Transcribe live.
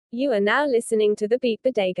You are now listening to the Beat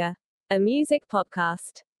Bodega, a music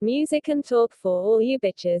podcast. Music and talk for all you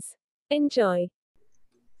bitches. Enjoy.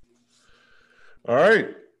 All right.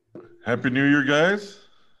 Happy New Year, guys.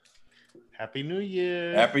 Happy New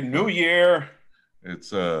Year. Happy New Year.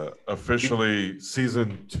 It's officially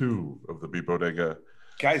season 2 of the Beat Bodega.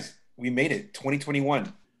 Guys, we made it.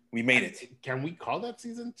 2021. We made it. Can we call that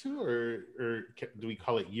season 2 or do we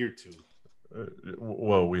call it year 2?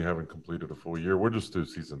 Well, we haven't completed a full year. We're just doing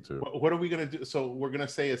season 2. What are we going to do? So we're going to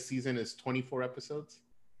say a season is 24 episodes?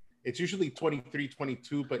 It's usually 23,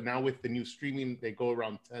 22, but now with the new streaming, they go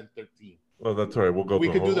around 10, 13. Well, that's all right. We'll go. We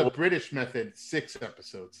could do the British method, 6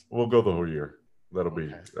 episodes. We'll go the whole year. That'll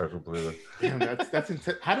be completely. Damn, that's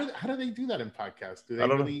intense. How do they do that in podcasts? Do they I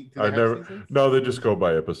don't really? know. Do they have No, they just go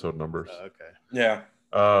by episode numbers. Okay. Yeah.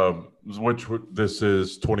 This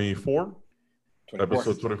is 24?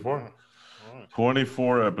 Episode 24?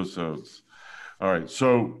 24 episodes. All right.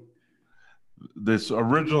 So this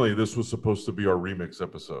was supposed to be our remix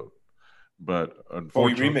episode, but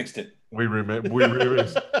unfortunately, we remixed it. We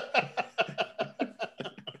remixed.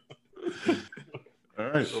 All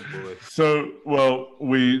right. Oh boy. So, well,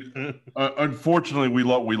 we unfortunately we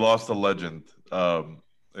lost a legend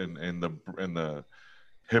in the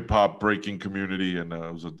hip hop breaking community, and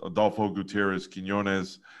it was Adolfo Gutierrez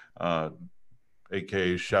Quinones,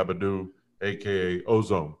 aka Shabba-Doo, aka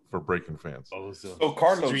Ozone for breaking fans. Ozone. So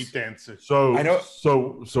Carlos, Street dancer. So I know.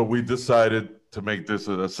 So we decided to make this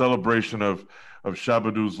a celebration of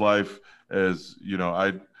Shabba-Doo's life. As you know,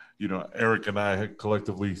 Eric and I had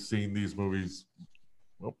collectively seen these movies,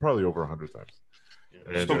 well, probably over 100 times.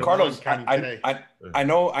 Yeah. So Carlos, I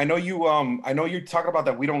know you're talking about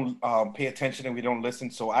that we don't pay attention and we don't listen.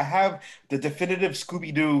 So I have the definitive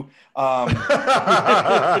Scooby-Doo.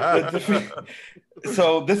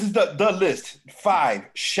 So this is the list. 5,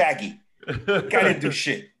 Shaggy. Guy didn't do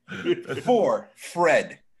shit. 4,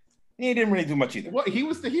 Fred. He didn't really do much either. What? He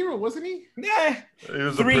was the hero, wasn't he? Nah. It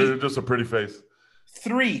was 3, just a pretty face.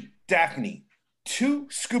 3, Daphne. 2,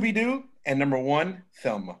 Scooby-Doo, and number 1,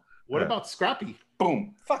 Thelma. What about Scrappy?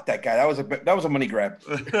 Boom. Fuck that guy. That was a money grab.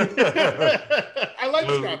 I like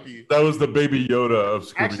Scrappy. That was the baby Yoda of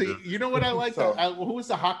Scooby-Doo. Actually, you know what I like? So- Who was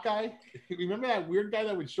the hawk guy? Remember that weird guy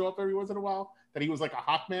that would show up every once in a while? That he was like a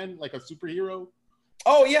Hawkman, like a superhero?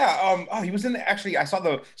 Oh yeah. He was in the, actually I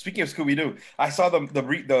saw speaking of Scooby-Doo, I saw the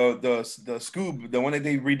Scoob, the one that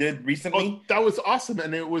they redid recently. Oh, that was awesome.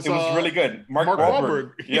 And it was really good. Mark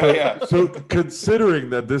Wahlberg. Yeah. So considering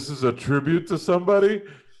that this is a tribute to somebody,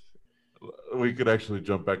 we could actually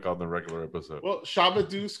jump back on the regular episode. Well,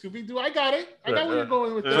 Shabba-Doo, Scooby-Doo, I got it. I got where you're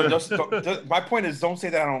going with that. My point is, don't say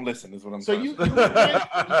that I don't listen. Is what I'm So saying.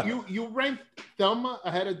 you ranked Thelma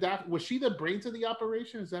ahead of Daphne. Was she the brains of the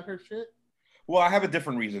operation? Is that her shit? Well, I have a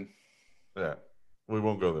different reason. Yeah, we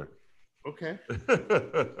won't go there. Okay.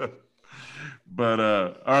 But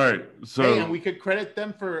all right. So Hey, and we could credit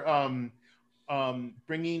them for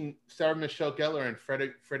bringing Sarah Michelle Gellar and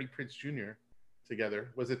Freddie Prinze Jr.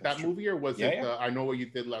 together. Was it that movie or was it I Know What You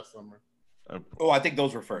Did Last Summer? I think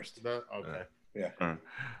those were first. Okay. Yeah. All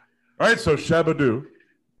right. So Shabba-Doo.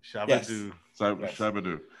 Shabba-Doo. Yes.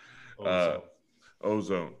 Shabba-Doo. Ozone.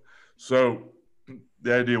 Ozone. So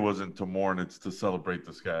the idea wasn't to mourn; it's to celebrate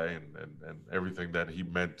this guy and everything that he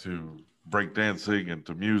meant to breakdancing and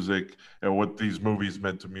to music, and what these movies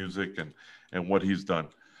meant to music and what he's done.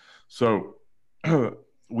 So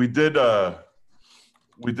we did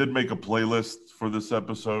make a playlist for this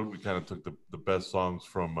episode. We kind of took the best songs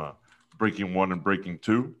from Breaking 1 and Breaking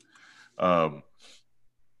 2. I'll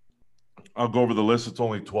go over the list. It's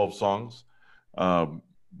only 12 songs.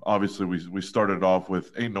 Obviously, we started off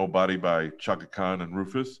with Ain't Nobody by Chaka Khan and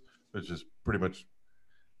Rufus, which is pretty much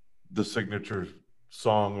the signature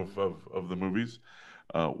song of the movies.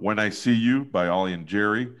 When I See You by Ollie and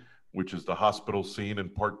Jerry, which is the hospital scene in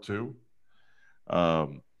part 2.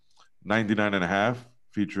 99 and a Half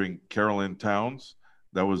featuring Carolyn Towns.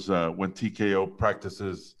 That was when TKO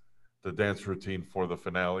practices the dance routine for the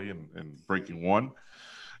finale in Breaking 1.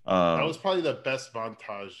 That was probably the best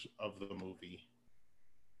montage of the movie.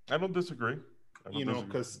 I don't disagree.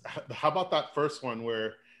 Because how about that first one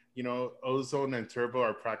where, Ozone and Turbo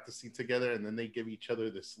are practicing together and then they give each other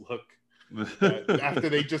this look after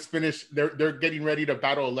they just finish. They're getting ready to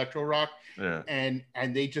battle Electro Rock, and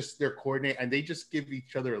they're coordinating and they just give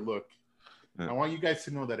each other a look. Yeah. I want you guys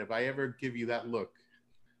to know that if I ever give you that look,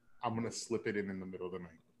 I'm gonna slip it in the middle of the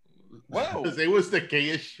night. Wow, because it was the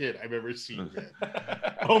gayest shit I've ever seen.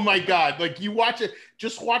 Oh my god! Like you watch it,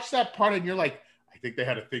 just watch that part, and you're like, I think they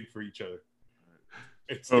had a thing for each other.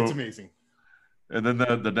 It's amazing. And then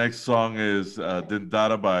the next song is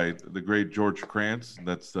Dindada by the great George Kranz.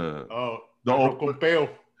 That's the Arroz con peo.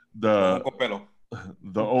 the Copelo.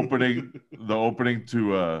 the opening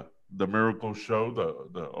to the Miracle Show,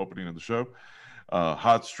 the opening of the show.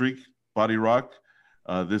 Hot Streak, Body Rock.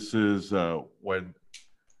 This is when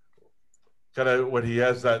he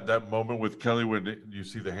has that moment with Kelly when you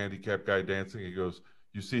see the handicapped guy dancing. He goes,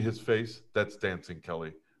 "You see his face? That's dancing,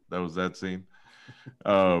 Kelly." That was that scene.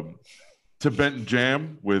 Tibetan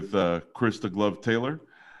Jam with Chris the Glove Taylor.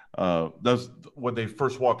 That's when they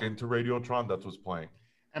first walk into Radiotron. That's what's playing.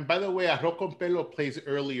 And by the way, Arroz con pelo plays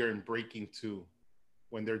earlier in Breaking 2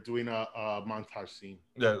 when they're doing a montage scene.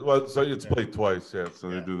 Yeah, well, so it's played twice. Yeah, so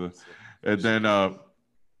they do the,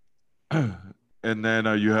 and then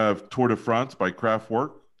you have Tour de France by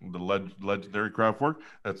Kraftwerk, the legendary Kraftwerk.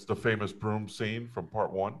 That's the famous broom scene from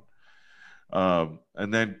Part 1.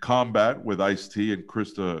 And then Combat with Ice-T and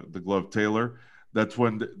Chris the Glove Taylor. That's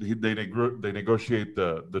when they negotiate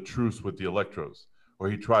the truce with the Electros, or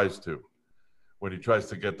he tries to, when he tries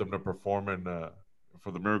to get them to perform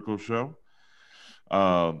for the Miracle Show.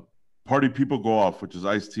 Party People Go Off, which is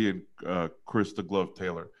Ice-T and Chris the Glove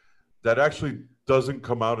Taylor. That actually doesn't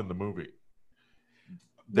come out in the movie.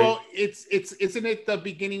 Well, it's isn't it the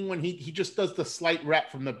beginning when he just does the slight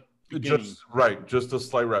rap from the beginning? Just a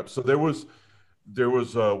slight rap. So there was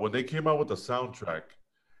when they came out with the soundtrack,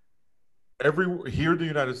 here in the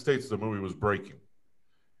United States the movie was Breaking.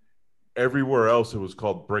 Everywhere else it was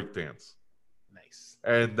called Breakdance. Nice.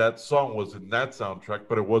 And that song was in that soundtrack,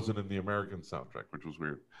 but it wasn't in the American soundtrack, which was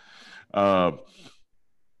weird.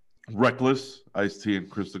 Reckless, Ice-T and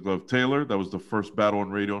Chris the Glove Taylor. That was the first battle on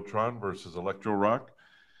Radiotron versus Electro Rock.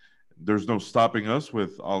 There's No Stopping Us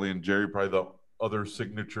with Ollie and Jerry, probably the other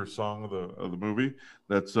signature song of the movie.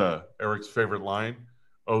 That's Eric's favorite line,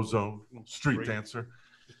 Ozone, Street Dancer.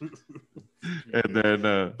 And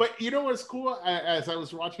then but you know what's cool, as I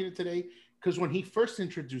was watching it today, because when he first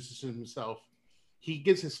introduces himself, he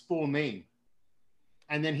gives his full name,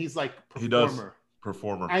 and then he's like performer. He does,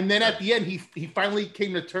 performer. And then at the end he finally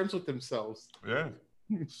came to terms with themselves. Yeah.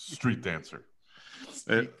 Street Dancer.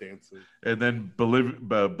 Street Dancer. And then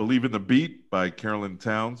Believe in the Beat by Carolyn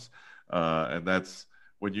Towns. And that's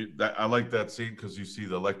when I like that scene because you see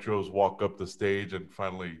the Electros walk up the stage and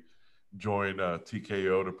finally join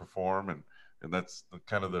TKO to perform, and that's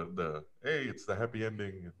kind of the hey, it's the happy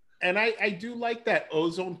ending. And I do like that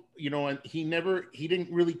Ozone, and he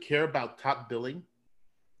didn't really care about top billing.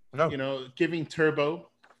 No. Giving Turbo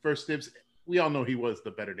first dibs. We all know he was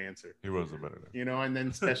the better dancer. He was the better dancer. And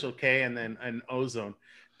then Special K and Ozone.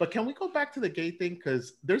 But can we go back to the gay thing?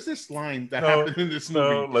 Because there's this line that happened in this movie.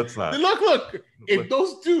 No, let's not. Look. If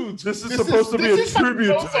those dudes... This is supposed to be a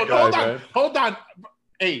tribute to the guy, man. Hold on.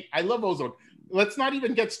 Hey, I love Ozone. Let's not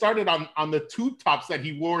even get started on the tube tops that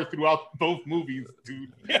he wore throughout both movies,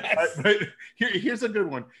 dude. Yes. But here's a good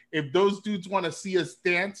one. If those dudes want to see us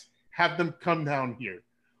dance, have them come down here.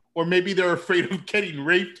 Or maybe they're afraid of getting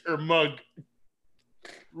raped or mugged.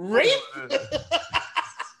 Raped?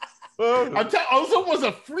 I'm telling Ozone was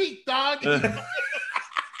a freak, dog.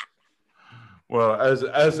 Well, as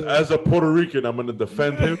a Puerto Rican, I'm going to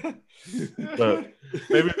defend him. But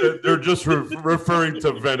maybe they're just referring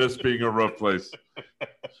to Venice being a rough place.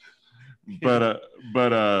 But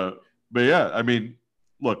yeah, I mean,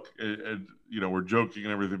 look, we're joking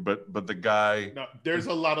and everything, but the guy. No, there's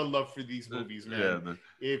a lot of love for these movies, man. Yeah.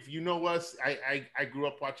 If you know us, I grew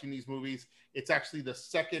up watching these movies. It's actually the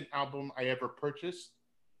second album I ever purchased.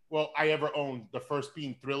 Well, I ever owned. The first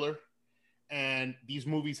being Thriller. And these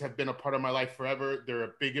movies have been a part of my life forever. They're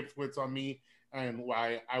a big influence on me. And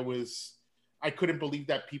why I couldn't believe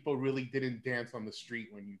that people really didn't dance on the street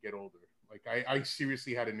when you get older. Like I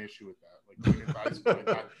seriously had an issue with that. Like in high school, I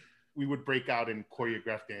thought we would break out in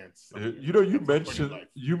choreographed dance.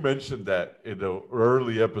 You mentioned that in an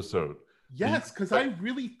early episode. Yes, because I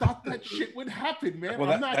really thought that shit would happen, man.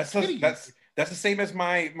 Well, I'm not kidding. That's the same as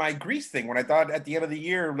my Grease thing. When I thought at the end of the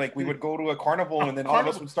year, like we would go to a carnival and then all of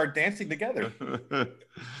us would start dancing together.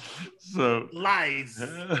 So lies.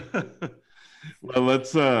 Well,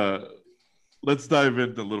 let's dive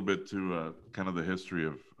into a little bit to kind of the history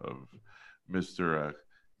of Mr.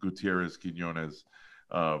 Gutierrez Quinones.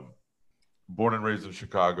 Born and raised in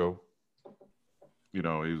Chicago. He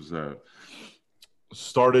was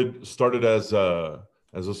started as a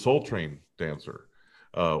Soul Train dancer.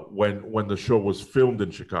 When the show was filmed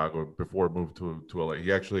in Chicago before it moved to LA.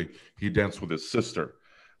 He danced with his sister,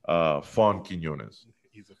 Fawn Quinones.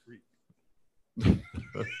 He's a freak.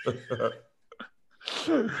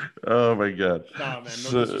 Oh my God. Nah, man,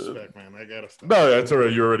 no disrespect, man. I gotta stop. No, that's all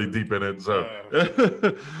right. You're already deep in it. So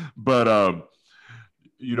but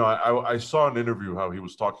I saw an interview how he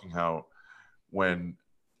was talking how when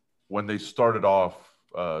they started off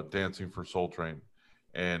dancing for Soul Train,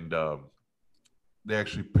 and they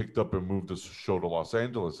actually picked up and moved the show to Los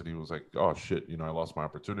Angeles, and he was like, "Oh shit, I lost my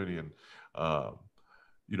opportunity." And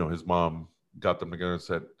his mom got them together and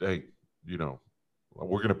said, "Hey,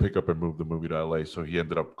 we're gonna pick up and move the movie to LA." So he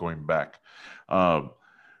ended up going back.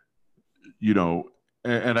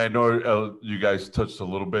 And I know you guys touched a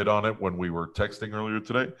little bit on it when we were texting earlier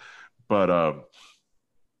today, but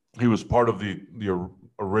he was part of the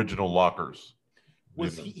original Lockers.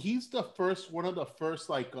 He's the first, one of the first,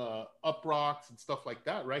 like Up Rocks and stuff like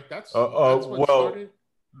that, right? That's what started.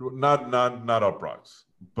 Not Up Rocks,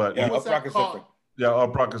 but Yeah, What was Up Rock that is called? different. yeah,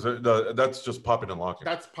 Up Rock is that's just popping and locking.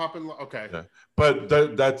 That's popping. Okay. Yeah. But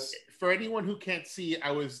that's For anyone who can't see,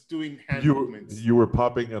 I was doing hand you. movements. You were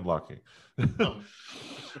popping and locking. Oh.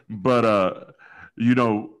 But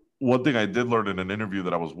one thing I did learn in an interview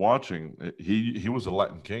that I was watching, he was a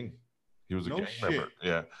Latin king. He was a gang member.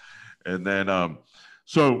 Yeah. And then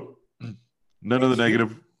so none of the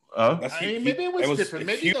negative. Maybe it was different.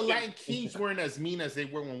 Maybe huge. the Latin Kings weren't as mean as they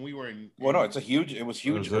were when we were in. Well, no, it was huge. It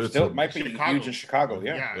might be huge in Chicago.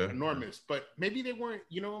 Yeah, enormous. But maybe they weren't.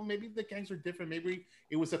 Maybe the gangs were different. Maybe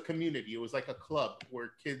it was a community. It was like a club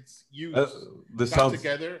where kids got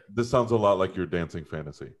together. This sounds a lot like your dancing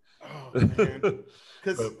fantasy. Oh man,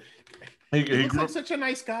 because he looks like such a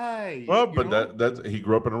nice guy. Well, but that's he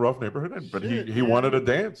grew up in a rough neighborhood, but he wanted to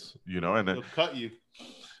dance, and he'll cut you.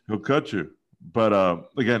 He'll cut you. But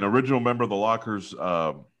again, original member of the Lockers,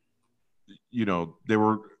 they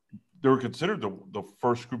were considered the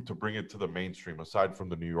first group to bring it to the mainstream, aside from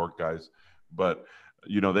the New York guys. But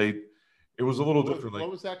it was a little different.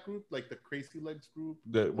 What was that group? Like the Crazy Legs group?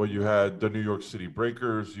 You had the New York City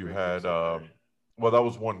Breakers. You had that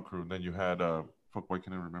was one crew. And then you had why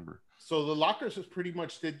can I remember? So the Lockers was pretty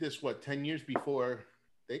much did this 10 years before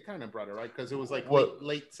they kind of brought it, right? Because it was like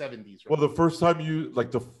late 70s. Right? Well, the first time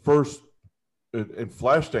the first in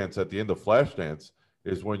Flashdance, at the end of Flashdance,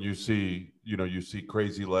 is when you see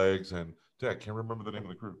Crazy Legs and I can't remember the name of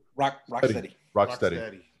the crew. Rocksteady.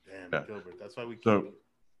 Rocksteady. Damn, Gilbert. That's why we.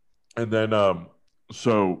 And then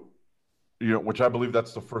which I believe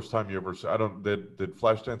that's the first time you ever. Did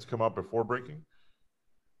Flashdance come out before Breaking?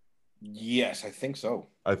 Yes, I think so.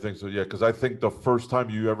 Yeah, because I think the first time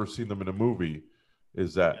you ever seen them in a movie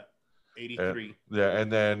is that 83. And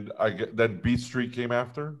then Beat Street came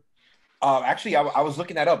after. Actually, I was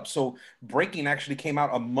looking that up. So Breaking actually came out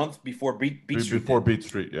a month before Beat Street. Before Beat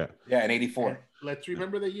Street, yeah. Yeah, in 84. And let's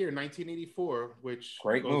remember the year, 1984, which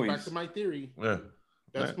goes back to my theory. Yeah.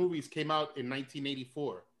 Best movies came out in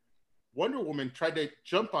 1984. Wonder Woman tried to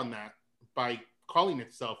jump on that by calling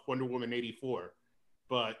itself Wonder Woman 84,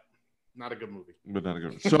 but not a good movie. But not a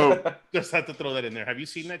good. So just had to throw that in there. Have you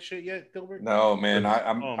seen that shit yet, Gilbert? No, man.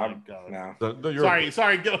 I'm. Oh my god. No.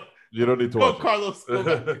 Sorry, Gil. You don't need to watch Carlos. Go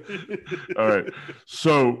back. All right.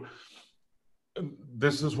 So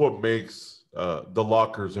this is what makes the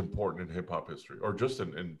Lockers important in hip hop history, or just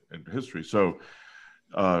in history. So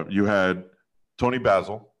you had Tony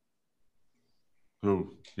Basil,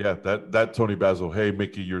 who, that Tony Basil. Hey,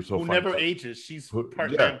 Mickey, you're so who fine. Never ages. She's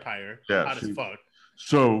part vampire. Yeah, hot as fuck.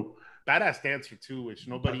 So badass dancer too, which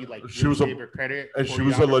nobody she was gave her credit. And she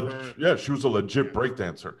was a legit break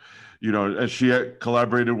dancer, and she had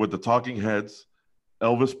collaborated with the Talking Heads,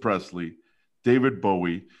 Elvis Presley, David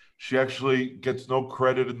Bowie. She actually gets no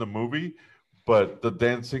credit in the movie, but the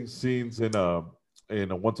dancing scenes in a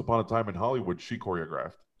Once Upon a Time in Hollywood, she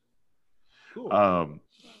choreographed. Cool.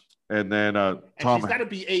 And then Tom. She's got to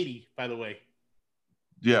be 80, by the way.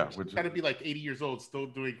 Yeah, she's got to be like 80 years old, still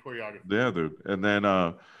doing choreography. Yeah, dude. And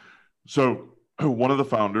then so one of the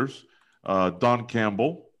founders, Don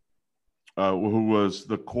Campbell, who was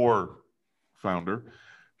the core founder,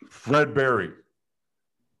 Fred Berry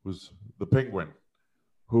was the Penguin,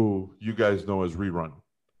 who you guys know as Rerun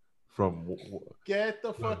from. Get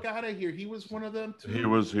the fuck out of here! He was one of them too.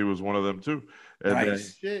 He was one of them too. And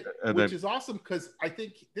nice. Which is awesome because I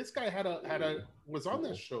think this guy was on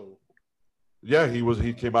that show. Yeah,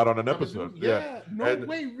 he came out on an episode. Yeah. No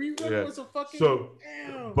way. Rerun was a fucking. So,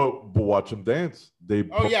 damn. but watch them dance. They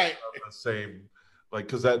the same,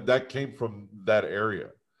 because that came from that area.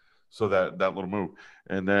 So that little move.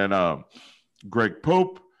 And then Greg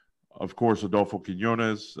Pope, of course, Adolfo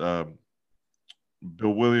Quinones,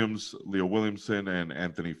 Bill Williams, Leo Williamson, and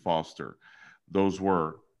Anthony Foster. Those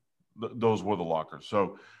were the Lockers.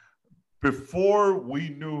 So before we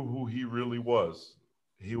knew who he really was,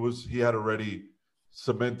 he had already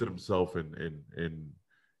cemented himself in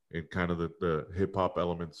kind of the hip hop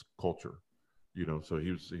elements culture, So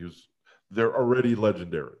he was they're already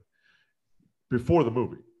legendary before the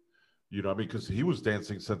movie. You know, I mean, because he was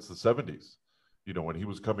dancing since the 70s. You know, when he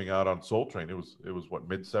was coming out on Soul Train, it was what,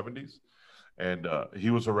 mid 70s, and he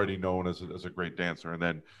was already known as a great dancer. And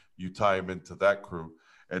then you tie him into that crew,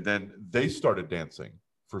 and then they started dancing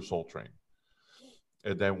for Soul Train.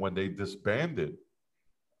 And then when they disbanded,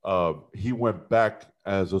 he went back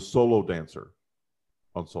as a solo dancer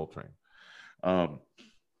on Soul Train.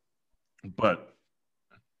 But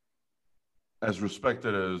as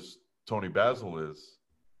respected as Tony Basil is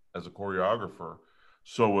as a choreographer,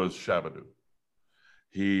 so was Shabba-Doo.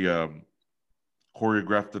 He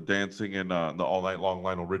choreographed the dancing in the All Night Long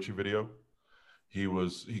Lionel Richie video. He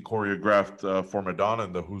choreographed for Madonna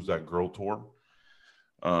in the Who's That Girl tour.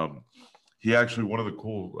 He actually, one of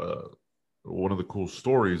the cool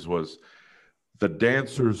stories was the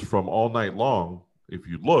dancers from All Night Long. If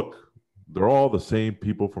you look, they're all the same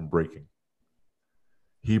people from breaking.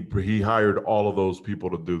 He hired all of those people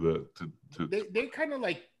to do They kind of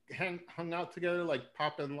like hung out together, like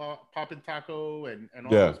Pop and Taco and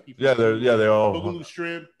all yeah, those people. they all Boogaloo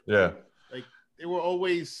Shrimp. Yeah, like they were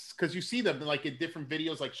always, because you see them like in different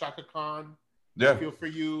videos, like Shaka Khan. Yeah, Feel For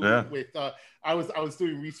You. Yeah. With I was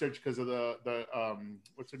doing research because of the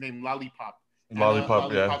what's her name, Lollipop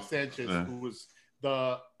Sanchez, yeah. who was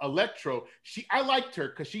the electro. I liked her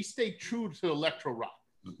because she stayed true to electro rock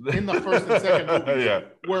in the first and second movies. Yeah,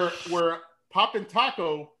 where Pop and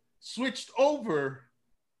Taco switched over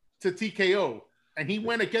to TKO, and he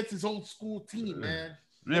went against his old school team, man.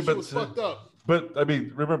 Yeah, but was fucked up. But I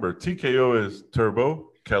mean, remember, TKO is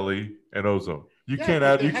Turbo, Kelly, and Ozone. You Yeah, can't but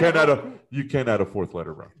add they you had can't a add whole you can't add a fourth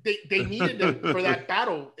letter, bro. They needed them for that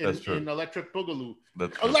battle That's true. in Electric Boogaloo.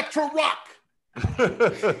 That's true. Electro Rock.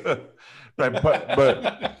 Right,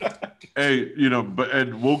 but hey, you know,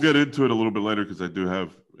 and we'll get into it a little bit later because I do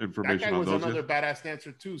have information That guy on was those. another badass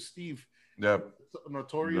dancer too, Steve. Yeah.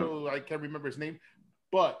 Notorio, I can't remember his name,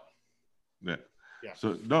 but yeah. Yeah.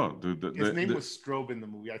 So no, dude. His name was Strobe in the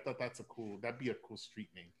movie. I thought that'd be a cool street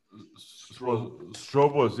name.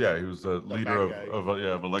 Strobe was, yeah, he was the leader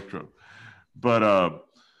of Electro. But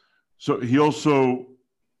so he also,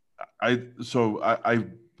 I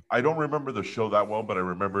don't remember the show that well, but I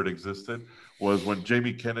remember it existed. Was when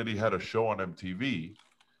Jamie Kennedy had a show on MTV,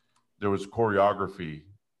 there was choreography,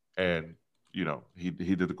 and you know he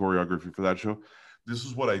did the choreography for that show. This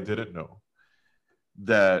is what I didn't know,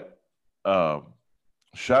 that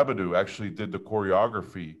Shabba-Doo actually did the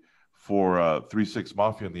choreography for 3-6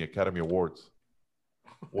 Mafia in the Academy Awards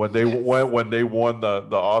when they won the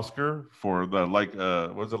Oscar for the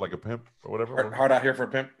was it like a pimp or whatever? Hard Out Here for a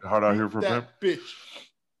Pimp. Hard Out Here for a Pimp. Bitch.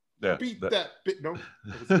 Yeah. Beat that bitch. No.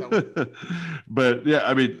 But yeah,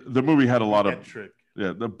 I mean, the movie had a lot of trick.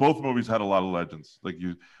 Yeah, both movies had a lot of legends. Like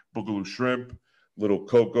Boogaloo Shrimp, Little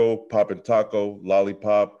Coco, Pop and Taco,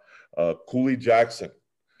 Lollipop, Cooley Jackson,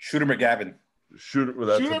 Shooter McGavin. Shooter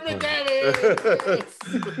McGavin.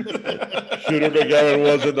 Shooter McGavin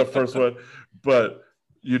wasn't the first one, but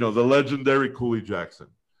you know the legendary Cooley Jackson.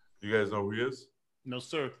 You guys know who he is? No,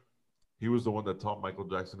 sir. He was the one that taught Michael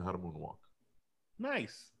Jackson how to moonwalk.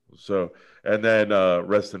 Nice. So, and then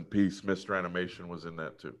rest in peace, Mr. Animation was in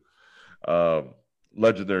that too.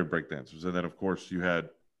 Legendary breakdancers, and then of course you had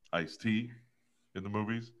Ice-T in the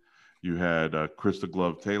movies. You had Krista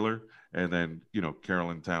Glove Taylor, and then you know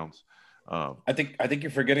Carolyn Towns. I think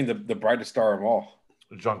you're forgetting the brightest star of all.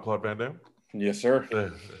 Jean-Claude Van Damme. Yes, sir.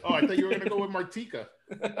 Oh, I thought you were gonna go with Martika.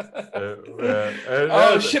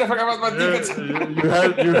 Oh shit! I forgot about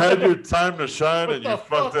Martika. You had your time to shine, What and you the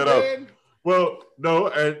fucked it man? up. Well, no,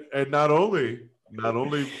 and not only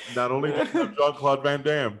Jean-Claude Van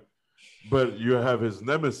Damme, but you have his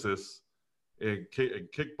nemesis in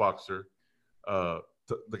Kickboxer, the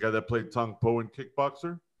guy that played Tong Po in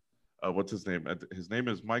Kickboxer. What's his name? His name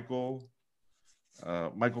is Michael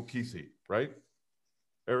Kesey, right?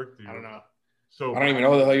 Eric, I don't know. So I don't even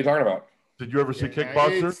know what the hell you're talking about. Did you ever see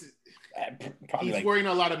Kickboxer? Probably He's like wearing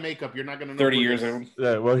a lot of makeup. You're not gonna know 30 who it years is. ago.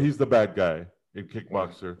 Yeah, well, he's the bad guy in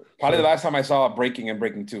Kickboxer. Probably the last time I saw Breaking and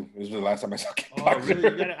Breaking 2. This was the last time I saw Oh, Kickboxer.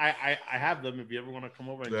 really? I have them. If you ever want to come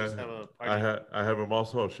over and just have a party. I have him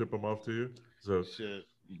also. I'll ship them off to you. So, Shit.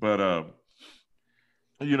 but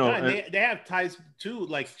you know, No, and they have ties too.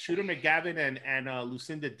 Like Shooter McGavin and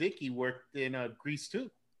Lucinda Dickey worked in Grease too.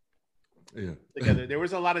 Yeah. Together, there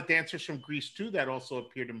was a lot of dancers from Grease too that also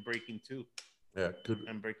appeared in Breaking 2. Yeah,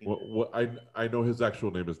 and Breaking. What I know his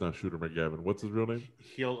actual name is not Shooter McGavin. What's his real name?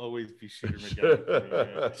 He'll always be Shooter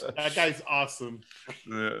McGavin. That guy's awesome.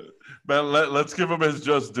 Yeah. Man, let's give him his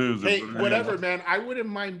just dues. Hey, whatever, man. I wouldn't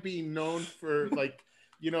mind being known for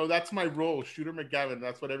that's my role, Shooter McGavin.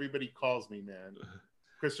 That's what everybody calls me, man.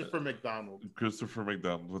 Christopher McDonald. Christopher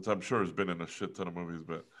McDonald, which I'm sure has been in a shit ton of movies,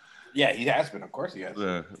 but Yeah, he has been. Of course, he has.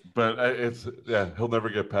 but he'll never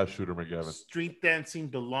get past Shooter McGavin. Street dancing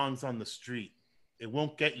belongs on the street. It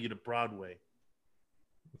won't get you to Broadway.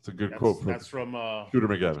 It's a good quote. That's from Shooter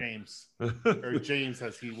McGavin. James, or James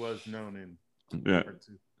as he was known in. Yeah.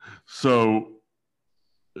 So,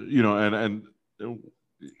 and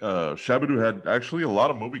Shabba-Doo had actually a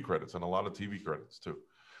lot of movie credits and a lot of TV credits too.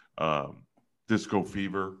 Disco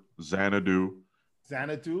Fever, Xanadu.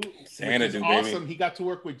 Xanadu, which is baby. awesome. He got to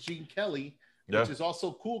work with Gene Kelly, which Yeah. is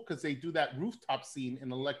also cool because they do that rooftop scene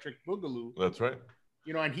in Electric Boogaloo. That's right.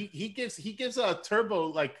 And he gives a Turbo,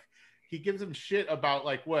 like, he gives him shit about,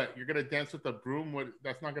 like, what, you're gonna dance with a broom? What,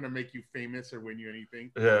 that's not gonna make you famous or win you anything.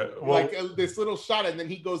 Yeah. Well, Like this little shot, and then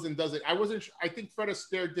he goes and does it. I think Fred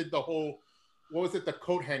Astaire did the whole, what was it, the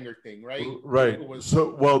coat hanger thing, right? right. It was-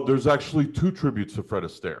 So, there's actually two tributes to Fred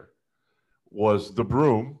Astaire. Was the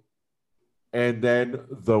broom, and then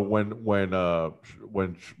when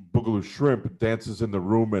Boogaloo Shrimp dances in the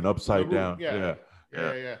room and upside down. yeah.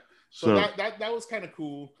 So that was kind of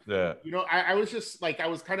cool. Yeah. I was just like, I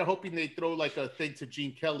was kind of hoping they'd throw like a thing to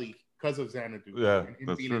Gene Kelly because of Xanadu. Yeah, and him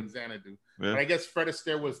that's being true. in Xanadu. Yeah. But I guess Fred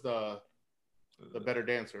Astaire was the better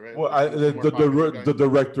dancer, right? Well, the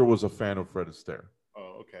director was a fan of Fred Astaire.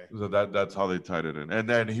 Oh, okay. So that's how they tied it in. And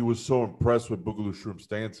then he was so impressed with Boogaloo Shrimp's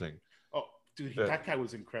dancing. Oh, dude, that guy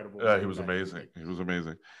was incredible. Yeah, he was amazing. He was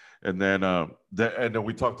amazing. And then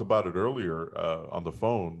we talked about it earlier on the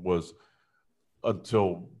phone, was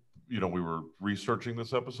until we were researching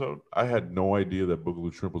this episode, I had no idea that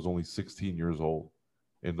Boogaloo Shrimp was only 16 years old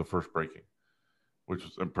in the first breaking, which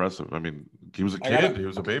was impressive. I mean, he was a kid. He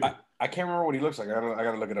was a baby. I can't remember what he looks like. I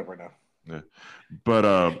gotta look it up right now. Yeah,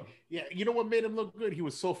 but yeah, you know what made him look good? He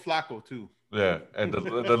was so flacco too. yeah, and the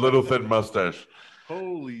little thin mustache.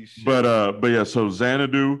 Holy shit! But yeah, so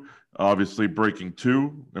Xanadu, obviously breaking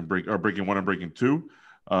 2 and breaking 1 and breaking 2,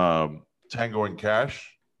 Tango and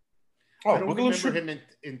Cash. I don't remember him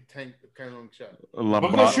in Tango and Cash.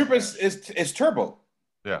 Boogaloo Shrimp is Turbo.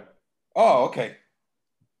 Yeah. Oh, okay.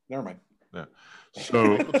 Never mind. Yeah.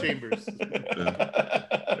 So Michael Chambers. Yeah.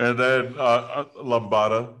 And then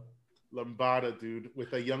Lambada, dude,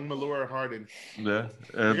 with a young Melora Hardin. Yeah.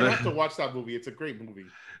 You're And gonna have to watch that movie. It's a great movie.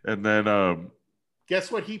 And then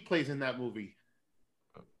guess what he plays in that movie?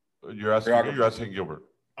 you're asking Gilbert.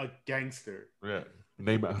 A gangster. Yeah.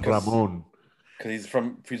 Name Ramon. Because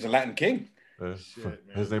he's a Latin king. Shit,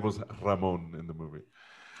 man. His name was Ramon in the movie.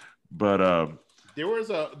 But there was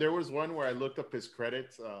one where I looked up his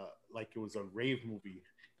credits, like it was a rave movie,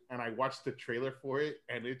 and I watched the trailer for it,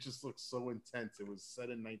 and it just looks so intense. It was set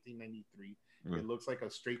in 1993. Yeah. It looks like a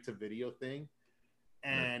straight to video thing,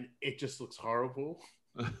 and it just looks horrible.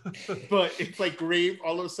 But it's like rave.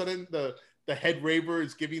 All of a sudden, the head raver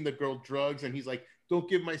is giving the girl drugs, and he's like, "Don't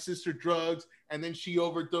give my sister drugs," and then she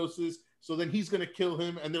overdoses. So then he's gonna kill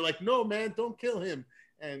him, and they're like, "No, man, don't kill him,"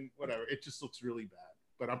 and whatever. It just looks really bad.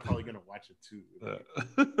 But I'm probably gonna watch it too.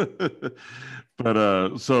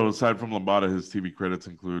 But so aside from Lambada, his TV credits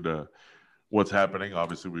include What's Happening.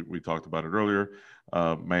 Obviously, we talked about it earlier.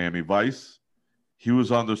 Miami Vice. He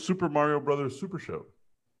was on the Super Mario Brothers Super Show.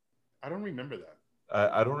 I don't remember that.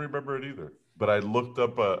 I don't remember it either. But I looked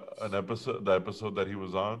up the episode that he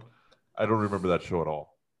was on. I don't remember that show at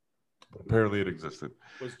all. But apparently, it existed.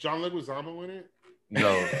 Was John Leguizamo in it?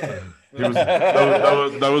 No, he was.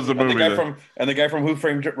 That was the movie. The guy from Who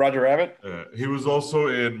Framed Roger Rabbit. He was also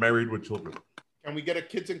in Married with Children. Can we get a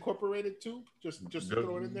Kids Incorporated too? Just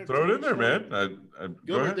throw it in there. Throw it in there, man.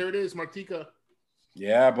 Gilbert, there it is, Martika.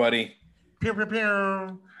 Yeah, buddy. Pew, pew,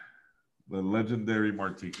 pew. The legendary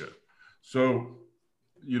Martika. So,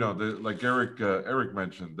 like Eric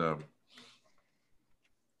mentioned,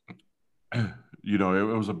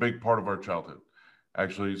 it was a big part of our childhood,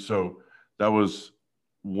 actually. So that was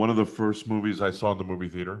one of the first movies I saw in the movie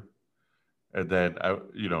theater, and then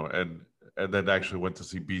and then actually went to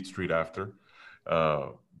see Beat Street after.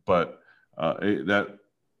 You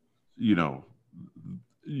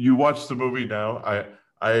watch the movie now.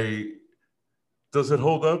 Does it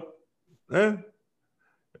hold up?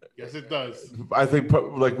 Yes, it does. I think,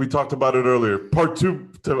 like we talked about it earlier, part 2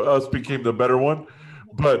 to us became the better one,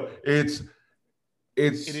 but it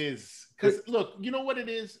is because look, you know what it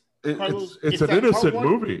is. Carlos, it's an innocent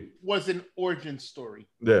movie. Was an origin story.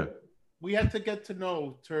 Yeah, we had to get to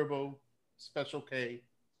know Turbo, Special K,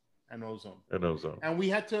 and Ozone. And we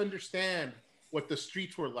had to understand what the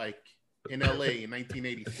streets were like in LA in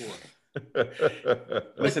 1984.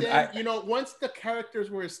 Listen, once the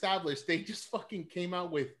characters were established, they just fucking came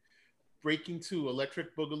out with Breaking 2,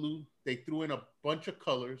 Electric Boogaloo. They threw in a bunch of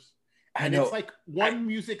colors, I And know. it's like one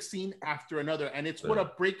music scene after another, and it's what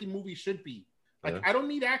a breaking movie should be. Like, I don't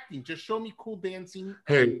need acting; just show me cool dancing,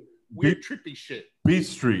 Hey, weird trippy shit. Beat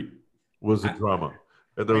Street was a drama.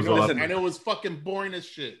 And there was a lot. And it was fucking boring as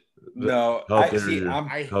shit. No, How I dare see. you.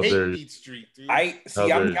 I How hate dare you. Beat Street, dude. I'm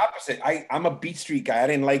the opposite. I'm a Beat Street guy. I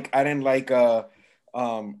didn't like I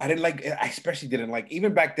especially didn't like,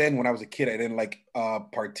 even back then when I was a kid, I didn't like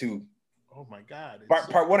part 2. Oh my god.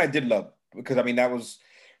 Part 1 I did love, because I mean that was,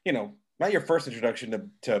 you know, not your first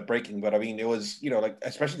introduction to breaking, but I mean it was, you know, like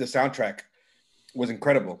especially the soundtrack was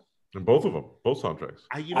incredible. And both of them, both soundtracks.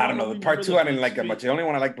 I don't know. The part 2 I didn't like that much. The only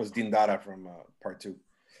one I liked was Din Dada from part 2.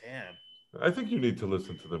 Damn. I think you need to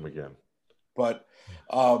listen to them again. But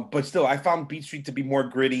still, I found Beat Street to be more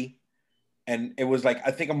gritty, and it was like,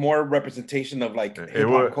 I think, a more representation of like hip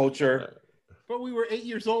hop culture. But we were 8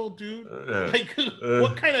 years old, dude. Like,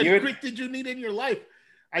 what kind of grit did you need in your life?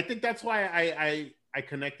 I think that's why I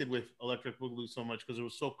connected with Electric Boogaloo so much, because it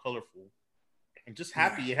was so colorful and just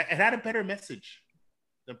happy. It had a better message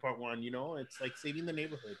than part 1. You know, it's like saving the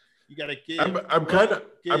neighborhood. You gotta give. I'm kind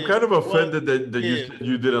of offended that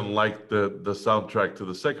you didn't like the soundtrack to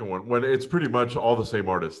the second one, when it's pretty much all the same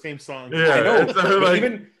artist, same song. Yeah, I know.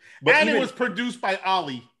 But it was produced by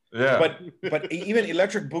Ali. Yeah, but even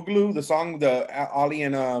Electric Boogaloo, the song, the Ali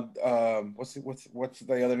and what's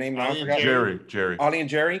the other name? Jerry. Ali and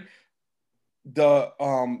Jerry. The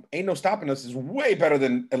Ain't No Stopping Us is way better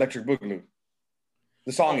than Electric Boogaloo.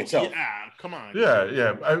 The song itself. Yeah, come on.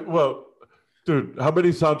 Yeah. Well, dude, how many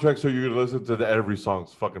soundtracks are you gonna listen to? Every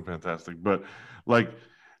song's fucking fantastic. But like,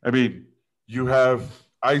 I mean, you have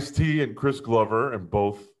Ice-T and Chris Glover and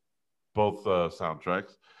both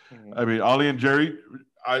soundtracks. Mm-hmm. I mean, Ali and Jerry,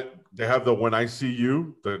 they have the When I See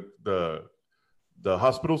You, the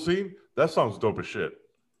hospital scene. That song's dope as shit.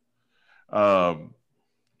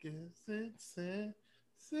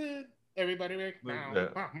 Everybody right now.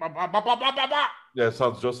 Yeah, it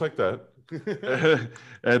sounds just like that.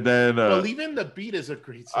 And then Even the Beat is a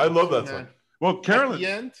great song. I love that song. Well, Carolyn. At the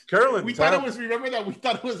end, Carolyn. We thought it was. Remember that we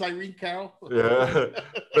thought it was Irene Cara. Yeah,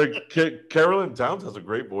 but Carolyn Towns has a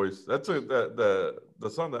great voice. That's the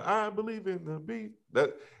song that I Believe in the Beat.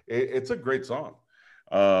 It's a great song.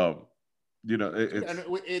 You know,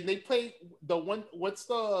 and they play the one. What's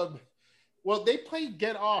the? Well, they play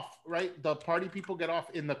Get Off, right? The party people Get Off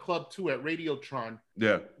in the club too at Radiotron.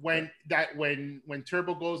 Yeah. When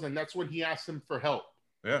Turbo goes, and that's when he asks him for help.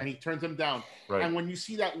 Yeah. And he turns him down. Right. And when you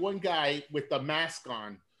see that one guy with the mask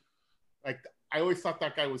on, like, I always thought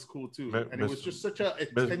that guy was cool too. And it was just such a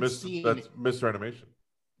intense scene. That's Mr. Animation.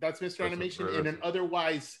 That's Mr. Animation in an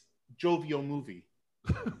otherwise jovial movie.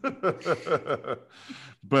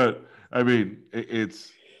 But I mean,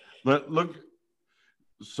 it's look.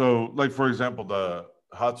 So, like, for example, the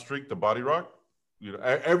Hot Streak, the Body Rock, you know,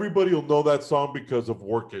 everybody will know that song because of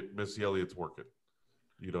Work It, Missy Elliott's Work It.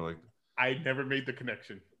 You know, like, I never made the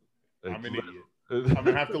connection. I'm an idiot. I'm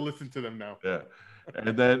gonna have to listen to them now. Yeah,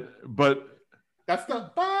 and then, but that's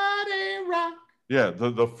the Body Rock. Yeah,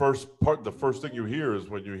 the first part, the first thing you hear is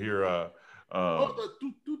when you hear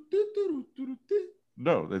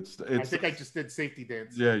no, it's. I think I just did Safety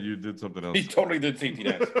Dance. Yeah, you did something else. He totally did Safety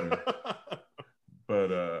Dance.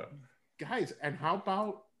 But guys, and how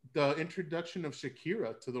about the introduction of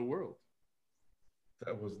Shakira to the world?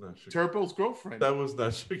 That was not Shakira. Turbo's girlfriend. That was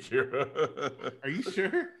not Shakira. Are you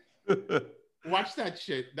sure? Watch that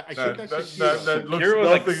shit. I think that's Shakira. Shakira was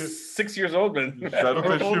like 6 years old, man.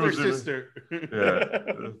 Her older sister.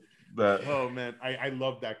 Yeah. Oh man, I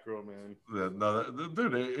love that girl, man. Yeah, no,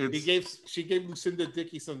 dude, she gave Lucinda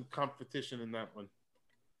Dickey some competition in that one.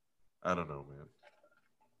 I don't know, man.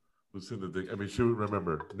 Lucinda Dickey. I mean, she would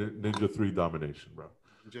remember Ninja 3 domination, bro.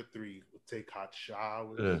 Ninja 3 would take hot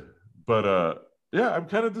showers. Yeah, but yeah, I'm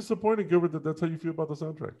kind of disappointed, Gilbert, that that's how you feel about the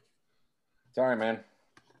soundtrack. Sorry, man.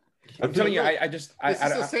 I'm telling you, I just this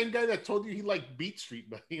is the same guy that told you he liked Beat Street,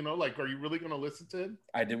 but you know, like, are you really gonna listen to him?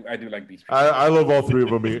 I do like Beat Street. I love all three of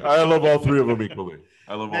them. I love all three of them equally.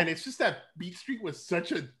 I love. And it's just that Beat Street was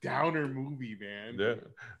such a downer movie, man. Yeah,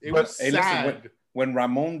 it was sad. Listen, when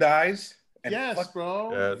Ramon dies, and yes,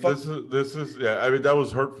 bro. Yeah, this is yeah. I mean, that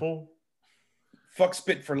was hurtful. Fuck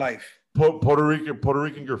Spit for life. Puerto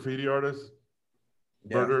Rican graffiti artist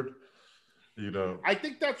murdered. You know, I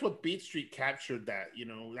think that's what Beat Street captured. That, you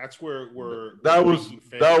know, that's where that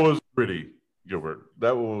was gritty, Gilbert.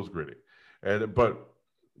 That one was gritty, but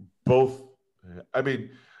both. I mean,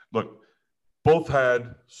 look, both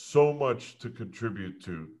had so much to contribute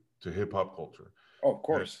to hip hop culture. Oh, of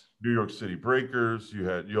course. New York City Breakers.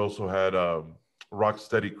 You also had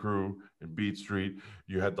Rocksteady Crew and Beat Street.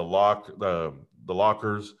 You had the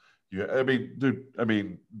Lockers. Yeah, I mean, dude, I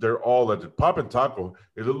mean, they're all legend. Pop and Taco,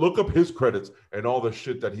 look up his credits and all the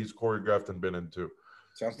shit that he's choreographed and been into.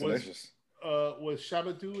 Sounds delicious. Was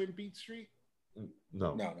Shabba-Doo in Beat Street?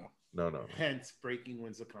 No. No. Hence, breaking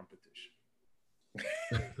wins the competition.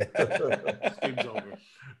 Game's over.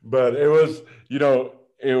 But it was,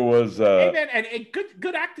 it was. Hey man, and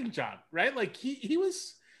good acting job, right? Like he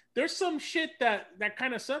was. There's some shit that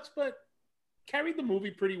kind of sucks, but carried the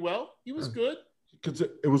movie pretty well. He was good. Because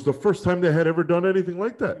it was the first time they had ever done anything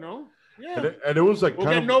like that. Yeah. And it was like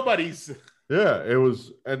kind of nobody's. Yeah, it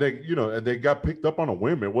was, and they got picked up on a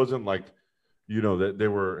whim. It wasn't like, that they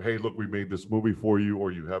were, hey, look, we made this movie for you,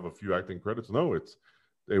 or you have a few acting credits. No,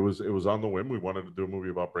 it was on the whim. We wanted to do a movie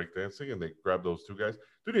about breakdancing, and they grabbed those two guys.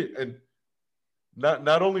 Dude, and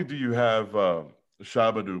not only do you have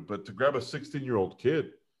Shabba-Doo, but to grab a 16-year-old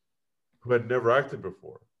kid who had never acted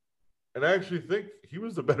before. And I actually think he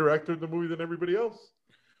was the better actor in the movie than everybody else.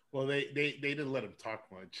 Well, they didn't let him talk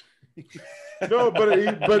much. No,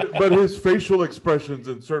 but his facial expressions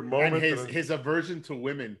in certain moments, and his aversion to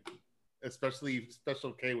women, especially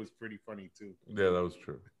Special K, was pretty funny too. Yeah, that was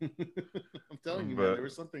true. I'm telling you, man, there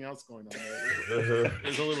was something else going on there.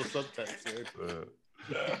 There's a little subtext.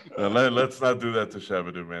 Let's not do that to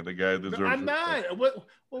Shabba-Doo, man. The guy deserves. No, I'm not.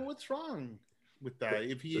 What's wrong with that?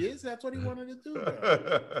 If he is, that's what he wanted to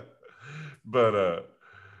do. But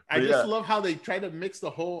I just love how they try to mix the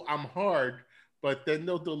whole "I'm hard," but then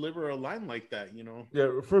they'll deliver a line like that,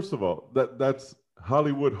 Yeah, first of all, that's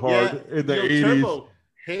Hollywood hard in the 80s. Turbo,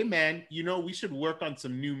 hey man, we should work on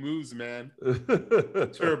some new moves, man.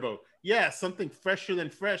 Turbo, yeah, something fresher than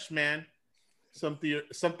fresh, man. Something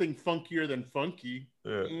funkier than funky.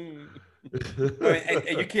 Yeah.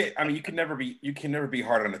 And you can't. I mean, you can never be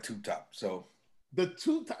hard on a tube top. So the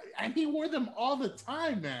tube top, and he wore them all the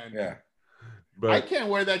time, man. Yeah. But I can't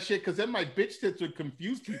wear that shit because then my bitch tits would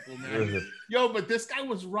confuse people, man. Yo, but this guy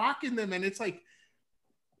was rocking them, and it's like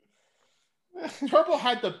Turbo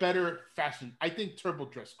had the better fashion. I think Turbo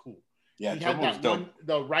dressed cool. Yeah, he had that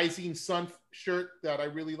the Rising Sun shirt that I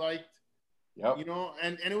really liked. Yep.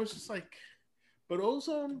 And it was just like, but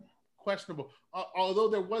Ozone, questionable. Although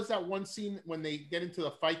there was that one scene when they get into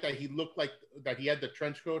the fight that he looked like that he had the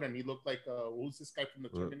trench coat and he looked like who's this guy from the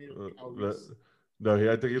Terminator? No,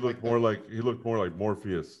 I think he looked more like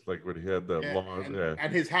Morpheus, like when he had the long.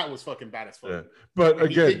 And his hat was fucking bad as fuck. Yeah, but and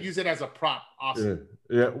again, he did use it as a prop. Awesome.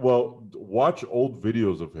 Yeah. Well, watch old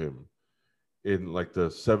videos of him in like the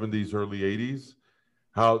 70s, early 80s.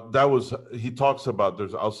 How that was. He talks about.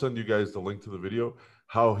 I'll send you guys the link to the video.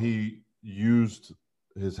 How he used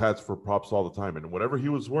his hats for props all the time, and whatever he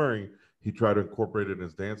was wearing, he tried to incorporate it in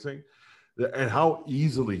his dancing, and how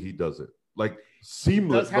easily he does it, like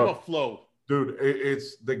seamless. He does have a flow. Dude,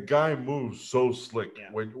 it's the guy moves so slick. Yeah.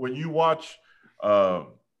 When you watch,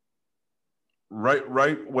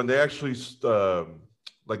 right when they actually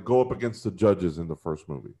like go up against the judges in the first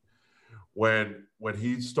movie, when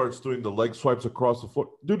he starts doing the leg swipes across the floor,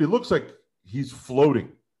 dude, it looks like he's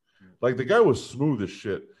floating. Like the guy was smooth as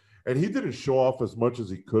shit, and he didn't show off as much as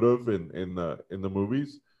he could have in the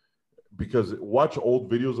movies, because watch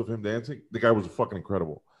old videos of him dancing. The guy was fucking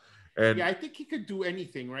incredible. And yeah, I think he could do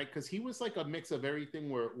anything, right? Because he was like a mix of everything.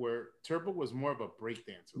 Where Turbo was more of a break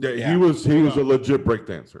dancer. Right? Yeah, he was a legit break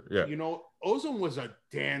dancer. Yeah, Ozone was a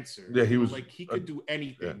dancer. Yeah, he was like he could do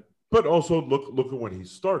anything. Yeah. But also look at when he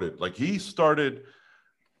started. Like he started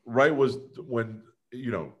right was when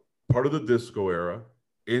part of the disco era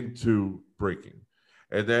into breaking,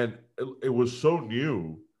 and then it was so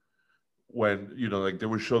new when like they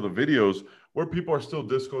would show the videos where people are still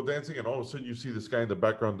disco dancing, and all of a sudden you see this guy in the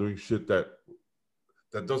background doing shit that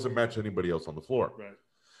doesn't match anybody else on the floor. Right.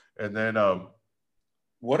 And then I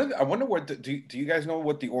wonder what do you guys know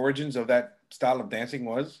what the origins of that style of dancing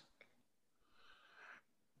was?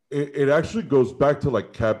 It actually goes back to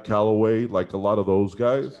like Cab Calloway, like a lot of those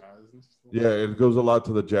guys. Yeah, it goes a lot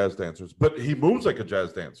to the jazz dancers, but he moves like a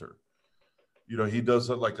jazz dancer. He does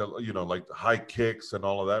it like like high kicks and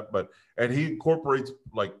all of that, and he incorporates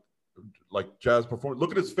like jazz performance.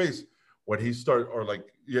 Look at his face when he starts, or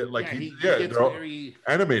he gets very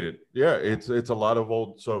animated. Yeah, it's a lot of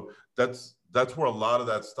old. So that's where a lot of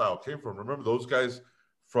that style came from. Remember those guys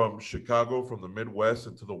from Chicago, from the Midwest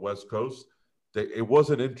into the West Coast. It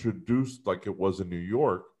wasn't introduced like it was in New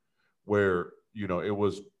York, where it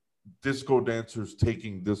was disco dancers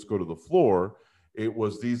taking disco to the floor. It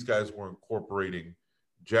was these guys were incorporating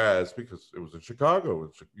jazz because it was in Chicago,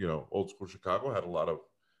 and old school Chicago had a lot of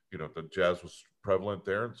the jazz was prevalent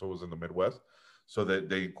there, and so was in the Midwest. So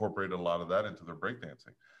they incorporated a lot of that into their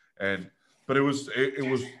breakdancing. But it was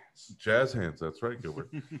jazz hands. That's right, Gilbert.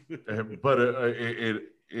 But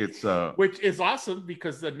it's which is awesome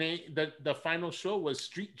because the final show was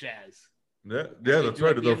Street Jazz. yeah, They that's do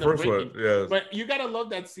right. at The end of first one, Breaking. yeah. But you gotta love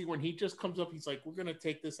that scene when he just comes up. He's like, "We're gonna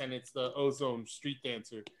take this," and it's the Ozone street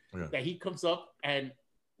dancer. Yeah. That he comes up and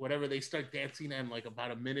whatever they start dancing, and like about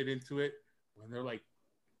a minute into it, when they're like,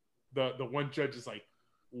 the one judge is like,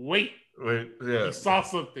 "Wait, yeah, he saw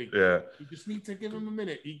something. yeah, You just need to give him a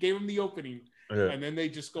minute." He gave him the opening, yeah. and then they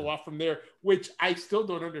just go off from there. Which I still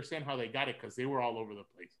don't understand how they got it because they were all over the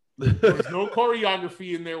place. There was no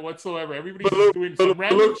choreography in there whatsoever. Everybody was doing some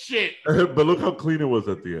random shit. But look how clean it was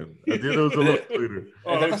at the end. At the end, it was a little cleaner.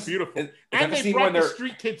 Oh, it's beautiful. And they brought the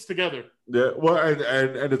street kids together. Yeah, well,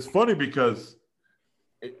 and it's funny because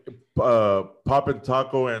Pop and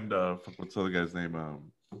Taco and what's the other guy's name?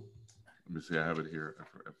 Let me see. I have it here.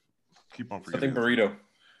 I keep on forgetting. Something burrito.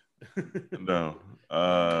 No,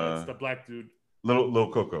 That's the black dude.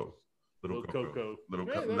 Little Coco. Little Coco. Little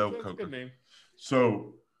Yeah, Coco. that's a good name.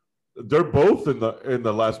 So they're both in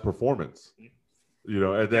the last performance, you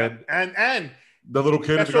know, and then and the little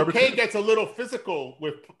kid in the Special garbage K can. gets a little physical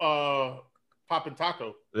with Pop and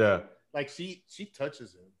Taco. Yeah. Like she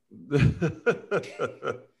touches him.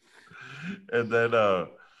 And then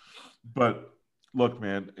but look,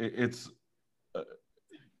 man, it's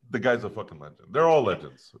the guy's a fucking legend. They're all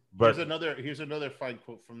legends. But Here's another fine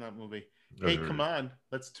quote from that movie. Hey, come on,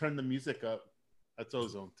 let's turn the music up. That's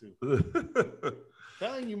Ozone too.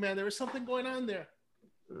 Telling you, man, there was something going on there.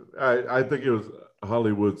 I think it was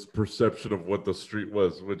Hollywood's perception of what the street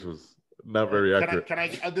was, which was not very accurate. Can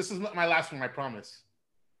I this is my last one, I promise.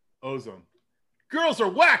 Ozone. Girls are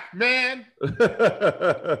whack, man.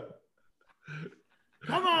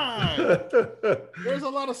 Come on. There's a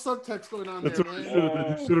lot of subtext going on there,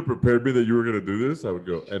 man. You should have prepared me that you were going to do this. I would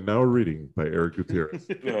go, and now a reading by Eric Gutierrez.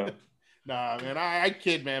 Yeah. Nah, man, I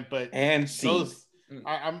kid, man, but And see.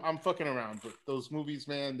 I'm fucking around, but those movies,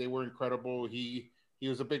 man, they were incredible. He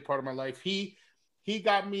was a big part of my life. He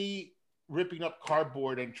got me ripping up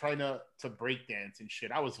cardboard and trying to break dance and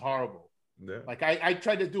shit. I was horrible. Yeah. Like I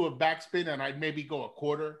tried to do a backspin and I'd maybe go a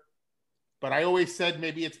quarter, but I always said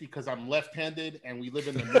maybe it's because I'm left-handed and we live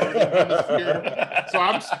in the northern hemisphere, so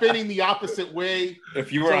I'm spinning the opposite way.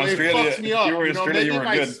 If you were in it Australia, fucks me up, you were in Australia, you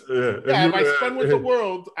maybe weren't good. Yeah, if I spun with the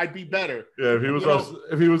world, I'd be better. Yeah, if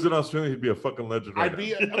he was in Australia, he'd be a fucking legend. Right I'd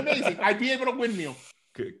be amazing. I'd be able to windmill.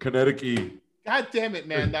 Kinetic E. God damn it,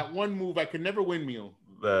 man! That one move, I could never windmill.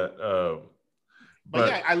 That, but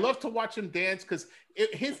yeah, I love to watch him dance because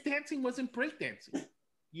his dancing wasn't breakdancing.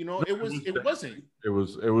 You know, it wasn't. It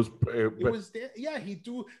was. Yeah, he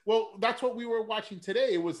do. Well, that's what we were watching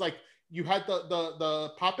today. It was like you had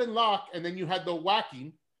the pop and lock, and then you had the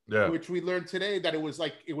whacking. Yeah. Which we learned today that it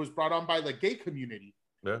was brought on by the gay community.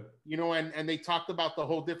 Yeah. You know, and they talked about the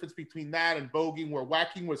whole difference between that and voguing, where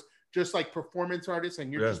whacking was just like performance artists,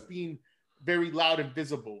 and you're just being very loud and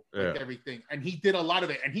visible, like everything. And he did a lot of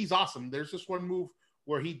it, and he's awesome. There's this one move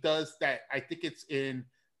where he does that. I think it's in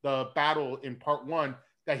the battle in part 1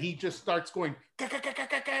 that he just starts going,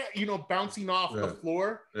 you know, bouncing off the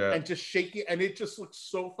floor and just shaking, and it just looks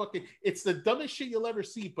so fucking. It's the dumbest shit you'll ever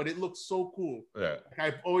see, but it looks so cool. Yeah, like,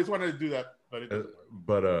 I've always wanted to do that, but it doesn't.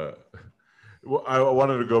 Well, I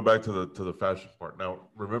wanted to go back to the fashion part. Now,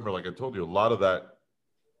 remember, like I told you, a lot of that.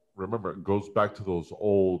 Remember, it goes back to those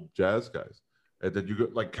old jazz guys, and then you go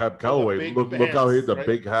like Cab Calloway. Look how he had the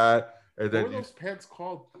big hat, and what then were those pants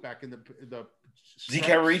called back in the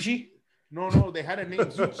ZK Ricci? No, they had a name.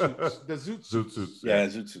 Zoot suits. The zoot suits. Yeah,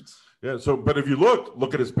 zoot suits. Yeah. So, but if you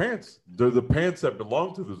look at his pants. They're the pants that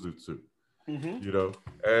belong to the zoot suit. Mm-hmm. You know,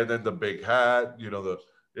 and then the big hat. You know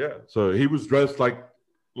So he was dressed like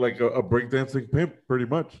a breakdancing pimp, pretty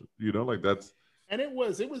much. You know, like that's. And it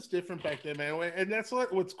was different back then, man. And that's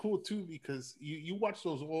what's cool too, because you watch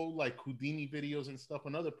those old like Houdini videos and stuff.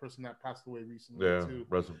 Another person that passed away recently too.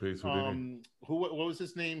 Rest in peace, Houdini. What was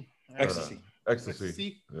his name?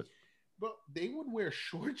 Ecstasy. Yeah. But they would wear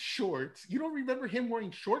short shorts. You don't remember him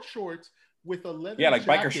wearing short shorts with a leather like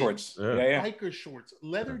jacket, biker shorts. Yeah. Biker shorts,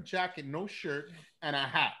 leather jacket, no shirt, and a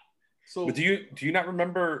hat. So but do you not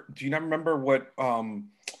remember what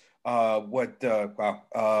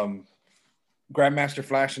Grandmaster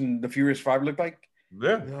Flash and the Furious 5 looked like?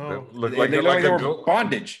 Yeah, no. They looked like they were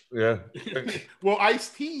bondage. Yeah. Well,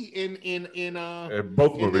 Ice-T in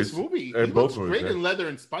both movies. This movie, in he both looks movies, great in leather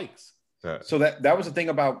and spikes. Yeah. So that was the thing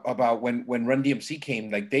about when Run DMC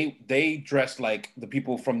came, like they dressed like the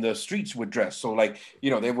people from the streets would dress. So like,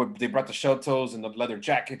 you know, they brought the shell toes and the leather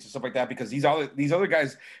jackets and stuff like that, because these other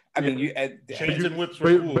guys, I mean, chains and whips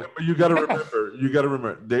were cool. But you got to remember,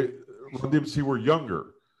 Run DMC were younger,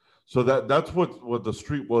 so that's what the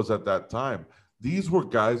street was at that time. these were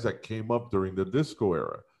guys that came up during the disco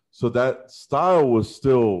era. So that style was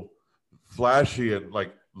still flashy and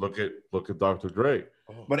like look at Dr. Dre.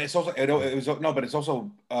 But it's also it was no, but it's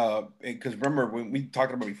also because remember when we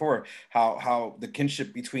talked about before how the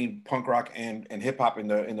kinship between punk rock and hip hop in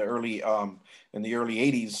the early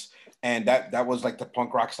 '80s, and that was like the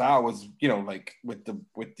punk rock style was like with the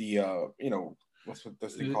what's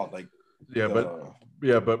this thing called like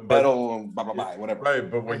but metal and blah blah blah whatever.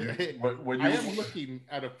 Right, but when I am looking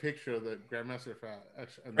at a picture of the Grandmaster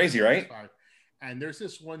Flash, crazy, right? And there's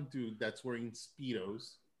this one dude that's wearing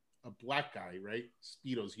Speedos, a black guy, right?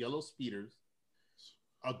 Speedos, yellow Speedos,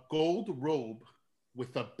 a gold robe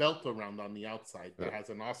with a belt around on the outside that has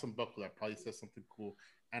an awesome buckle that probably says something cool,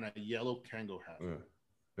 and a yellow Kango hat.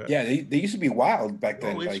 Yeah, they used to be wild back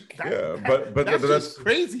then. But that's just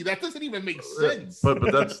crazy. That doesn't even make sense. But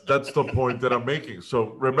that's the point that I'm making.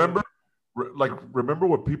 So remember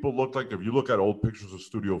what people looked like if you look at old pictures of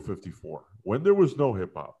Studio 54 when there was no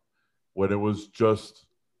hip hop, when it was just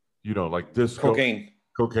like disco,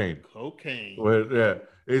 cocaine. Well, yeah,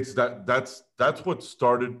 it's that's what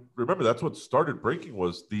started. Remember, that's what started breaking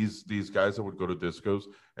was these guys that would go to discos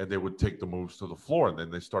and they would take the moves to the floor, and then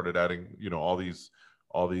they started adding all these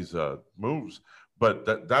moves. But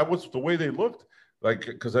that was the way they looked like.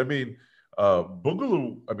 Because not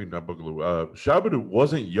Boogaloo. Shabba-Doo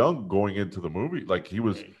wasn't young going into the movie. Like he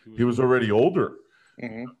was already older.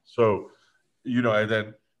 Mm-hmm. So and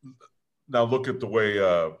then now look at the way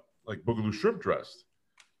like Boogaloo Shrimp dressed.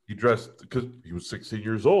 He dressed because he was 16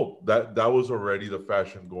 years old. That was already the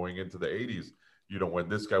fashion going into the 80s. When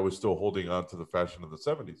this guy was still holding on to the fashion of the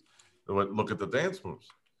 70s. Look at the dance moves.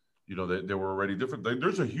 They were already different.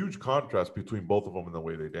 There's a huge contrast between both of them in the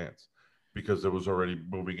way they dance, because it was already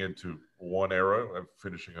moving into one era and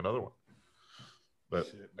finishing another one. But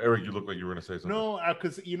Eric, you look like you were going to say something. No,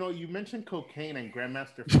 because you mentioned cocaine and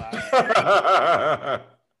Grandmaster Flash.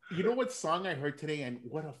 You know what song I heard today, and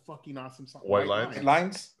what a fucking awesome song! White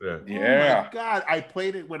Lines. Yeah. Oh my God, I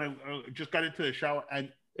played it when I just got into the shower.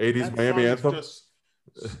 And 80s Miami Anthem.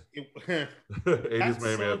 80s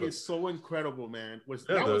Miami Anthem is so incredible, man.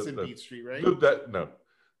 That was in Beat Street, right?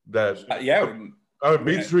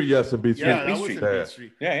 Beat Street, yes, and Beat Street. Yeah, that was in Beat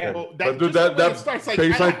Street. Yeah. Well, that starts like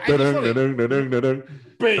bass line,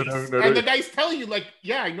 bass, and the guy's telling you like,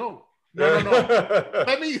 yeah, I know. No.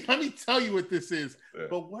 let me tell you what this is. Yeah.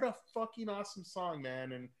 But what a fucking awesome song,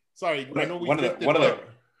 man. And sorry, I know one of the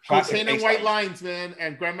Cocaine and White Lines, man,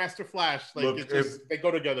 and Grandmaster Flash, like they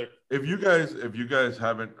go together. If you guys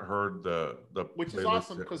haven't heard the which is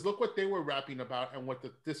awesome, because look what they were rapping about and what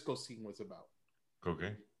the disco scene was about.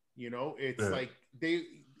 Okay. It's like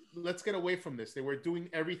let's get away from this. They were doing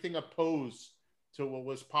everything opposed to what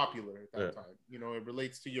was popular at that time. It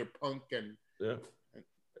relates to your punk and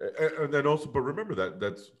and then also, but remember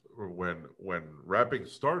that's when rapping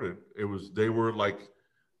started. They were like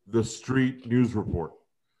the street news report.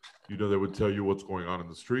 They would tell you what's going on in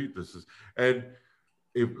the street. Pay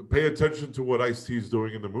attention to what Ice-T is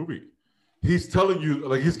doing in the movie. He's telling you,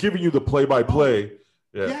 like, he's giving you the play-by-play.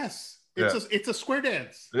 Yeah. Yes, it's a square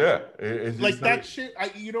dance. Yeah, like that shit.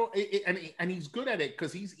 And he's good at it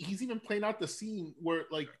because he's even playing out the scene where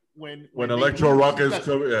like when Electro Rock is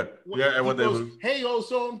coming. And when they lose, hey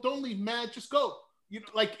Ozone, don't leave, man, just go.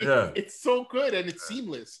 It's so good and it's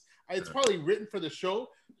seamless. It's probably written for the show,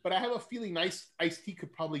 but I have a feeling Ice-T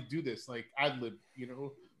could probably do this, like ad-lib,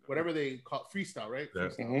 whatever they call freestyle, right? Yeah.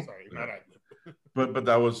 Freestyle, Mm-hmm. sorry, not ad-lib. but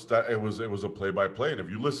that was it was a play-by-play. And if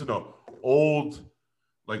you listen to old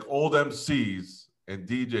MCs and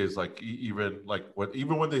DJs, like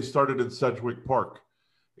even when they started in Sedgwick Park,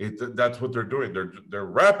 that's what they're doing. They're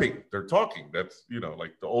rapping, they're talking. That's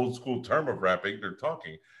like the old school term of rapping. They're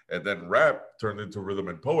talking, and then rap turned into rhythm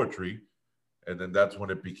and poetry. And then that's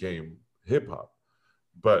when it became hip hop.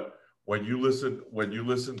 But when you listen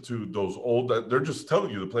to those old, they're just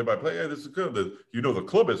telling you the play-by-play. Hey, this is good. The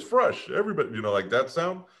club is fresh. Everybody, like that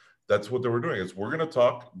sound. That's what they were doing. We're gonna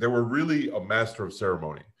talk. They were really a master of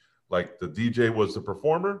ceremony. Like the DJ was the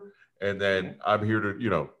performer, and then I'm here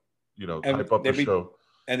to hype up the show.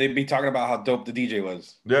 And they'd be talking about how dope the DJ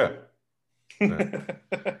was. Yeah.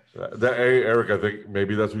 Hey, Eric, I think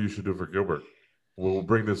maybe that's what you should do for Gilbert. We'll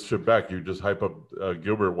bring this shit back. You just hype up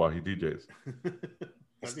Gilbert while he DJs.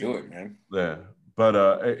 Let's do it, man. Yeah, but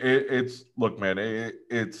it's look, man.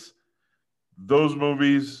 It's those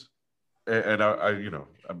movies, and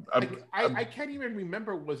I can't even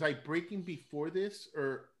remember. Was I breaking before this,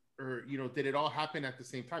 or did it all happen at the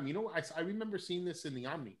same time? I remember seeing this in the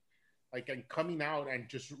Omni, like and coming out and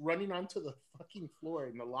just running onto the fucking floor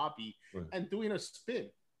in the lobby and doing a spin,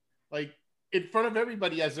 like in front of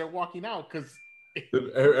everybody as they're walking out, because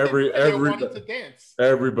Every wanted to dance.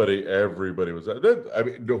 everybody was. I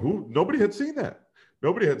mean, nobody had seen that.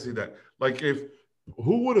 Nobody had seen that. Like,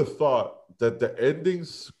 who would have thought that the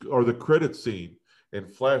endings or the credit scene in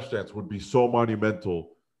Flashdance would be so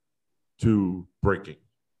monumental to breaking?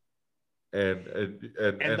 And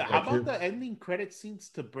how about the ending credit scenes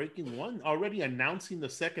to Breaking 1 already announcing the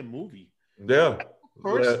second movie? Yeah.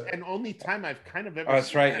 First and only time I've kind of ever. Oh,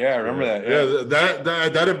 that's right. Yeah, I remember that. Yeah,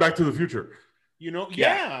 that and Back to the Future. You know,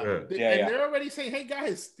 Yeah. They're already saying, "Hey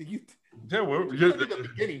guys, we're at the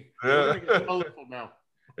beginning. We're gonna get colorful now."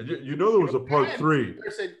 And you know there was a part 3.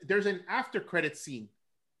 There's an after credit scene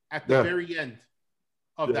at the very end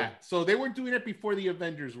of that. So they weren't doing it before the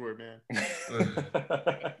Avengers were, man.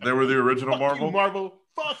 They were the original Marvel. You, Marvel,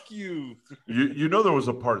 fuck you. You know there was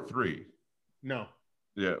a part 3. No.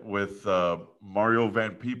 Yeah, with Mario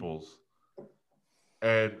Van Peebles,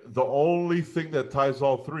 and the only thing that ties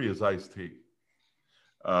all 3 is Ice-T.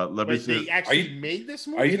 Let me see. They actually made this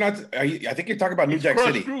movie? Are you not? I think you're talking about New Jack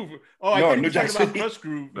City. Groove. Oh, no, New Jack City. Crush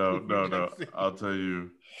Groove. No. I'll tell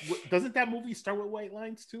you. Doesn't that movie start with white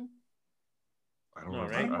lines too? I don't know.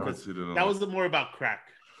 Right? I haven't seen it. That was more about crack.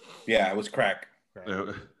 Yeah, it was crack.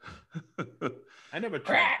 I never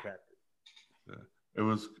tried crack. Yeah. It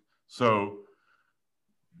was so.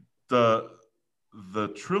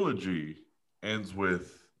 The trilogy ends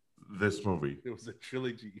with this movie. It was a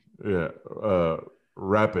trilogy. Yeah.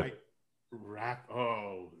 Rapid.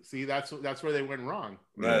 Oh, see, that's where they went wrong.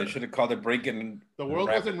 Yeah, they should have called it Breaking. The world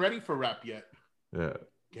wasn't ready for rap yet. Yeah.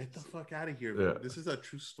 Get the fuck out of here, yeah. Man. This is a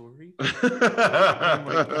true story. Oh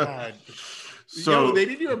my god. So they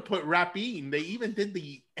didn't even put rapping. They even did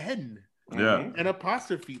the N. Yeah. An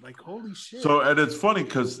apostrophe. Like, holy shit. So, and it's funny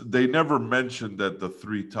because they never mentioned that the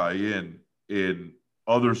 3 tie in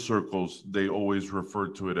other circles. They always refer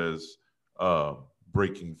to it as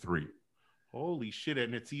Breaking 3. Holy shit.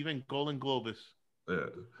 And it's even Golden Globus. Yeah.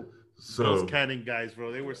 So those Canon guys,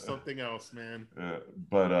 bro, they were something else, man. Yeah.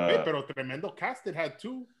 But hey, pero tremendo cast it had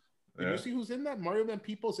too. Did you see who's in that? Mario Van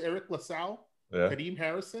Peebles, Eric LaSalle, Kadeem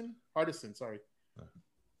Hardison, sorry.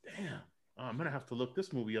 Damn. Oh, I'm gonna have to look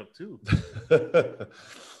this movie up too.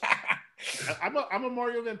 I'm a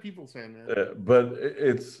Mario Van Peebles fan, man. Yeah, but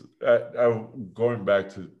it's I'm going back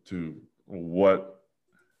to what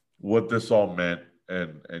this all meant,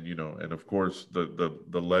 and you know, and of course the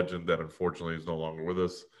legend that unfortunately is no longer with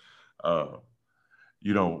us.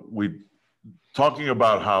 You know, we talking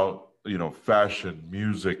about how, you know, fashion,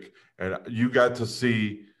 music, and you got to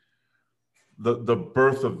see the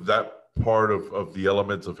birth of that part of the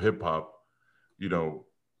elements of hip hop. You know,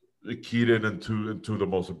 keyed into the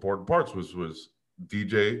most important parts was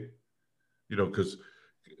DJ. You know, because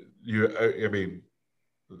I mean,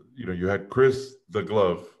 you know, you had Chris the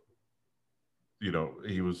Glove. You know,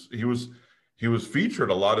 he was featured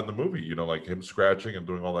a lot in the movie, you know, like him scratching and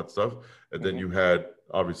doing all that stuff. And then you had,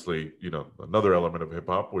 obviously, you know, another element of hip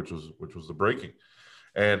hop, which was the breaking.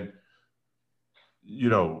 And, you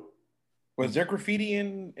know, was there graffiti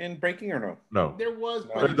in breaking or no? No, there was.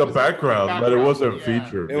 In the background, but it wasn't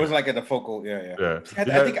featured. It was like at the focal, yeah.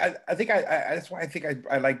 I think that's why I think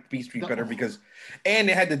I like Beat Street better, because, and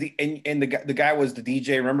it had the guy was the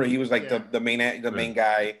DJ. Remember, he was like the main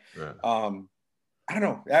guy. Yeah. I don't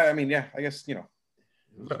know. I mean, yeah, I guess, you know,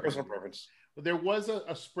 personal preference. But there was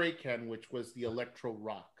a spray can, which was the Electro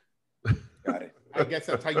Rock. Got it. I guess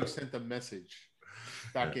that's how you sent the message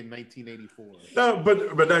back in 1984. No,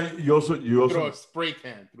 but now you also throw a spray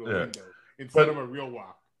can through a window instead of a real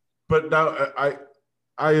rock. But now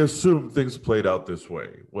I assume things played out this way.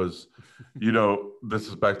 Was, you know, this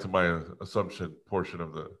is back to my assumption portion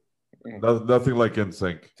of the nothing like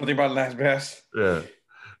NSYNC. Something about Last Bass. Yeah.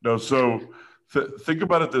 No, so think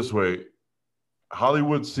about it this way.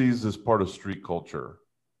 Hollywood sees this part of street culture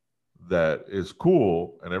that is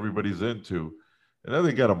cool and everybody's into, and then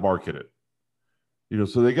they got to market it. You know,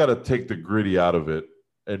 so they got to take the gritty out of it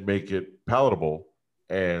and make it palatable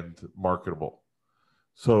and marketable.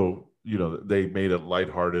 So, you know, they made it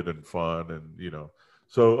lighthearted and fun, and, you know,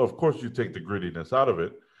 so of course you take the grittiness out of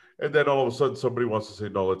it, and then all of a sudden somebody wants to say,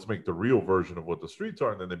 no, let's make the real version of what the streets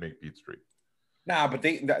are, and then they make Beat Street. Nah, but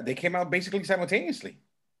they came out basically simultaneously.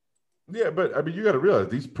 Yeah, but I mean, you got to realize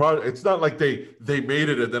these products. It's not like they made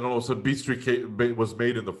it and then all of a sudden Beat Street was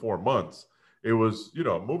made in the 4 months. It was, you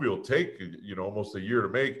know, a movie will take, you know, almost a year to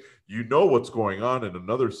make. You know what's going on in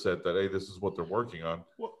another set that, hey, this is what they're working on.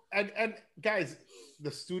 Well, and guys,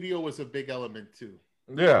 the studio was a big element too.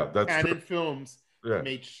 Yeah, that's Canon true. Films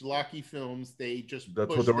made schlocky films. They just that's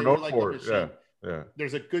what they were known for. Yeah.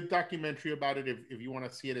 There's a good documentary about it if you want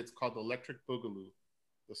to see it. It's called Electric Boogaloo,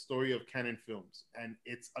 the story of Canon Films, and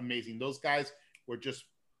it's amazing. Those guys were just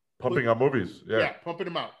pumping out movies. Yeah. pumping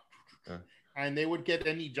them out. Yeah. And they would get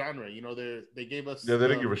any genre. You know, they gave us. Yeah, they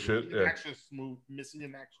didn't give a shit. Missing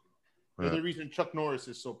in action. The other reason Chuck Norris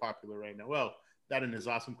is so popular right now. Well, that and his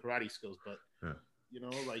awesome karate skills, but you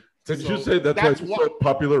know, like. Did you say that's why he's so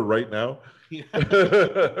popular right now? Yeah.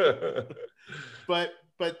 But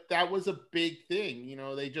that was a big thing. You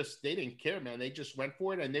know, they didn't care, man. They just went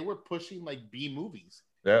for it, and they were pushing like B movies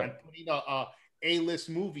and putting a A-list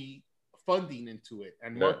movie funding into it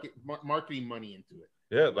and marketing money into it.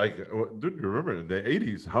 Yeah, like, dude, remember in the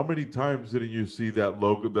 80s, how many times didn't you see that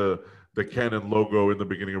logo, the Canon logo in the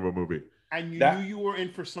beginning of a movie? And you knew you were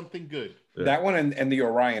in for something good. Yeah. That one and the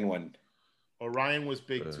Orion one. Orion was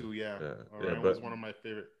big too, yeah. Orion was one of my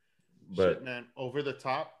favorite. But shit, man, Over the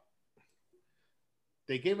Top.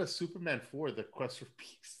 They gave us Superman 4, The Quest for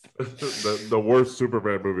Peace. the worst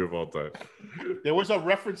Superman movie of all time. There was a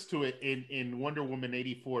reference to it in Wonder Woman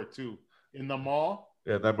 84 too. In the mall.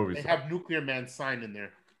 Yeah, that movie. They have Nuclear Man sign in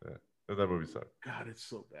there. Yeah, that movie sucked. God, it's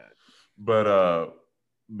so bad. But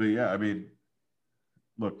yeah, I mean,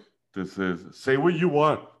 look, this is say what you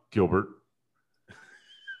want, Gilbert.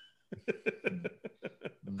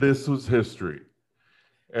 This was history.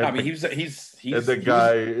 And I mean, he's and the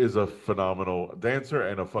guy is a phenomenal dancer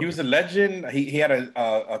and a fucking. He was a legend. He had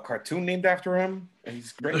a cartoon named after him, and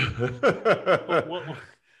he's great.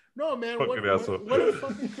 No, man, what a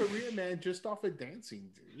fucking career, man, just off of dancing,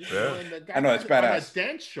 dude. Yeah. I know, it's badass. On a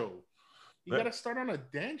dance show. You got to start on a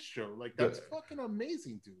dance show. Like, that's fucking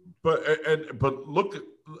amazing, dude. But look,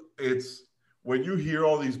 it's when you hear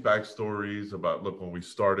all these backstories about, look, when we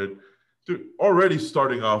started, dude, already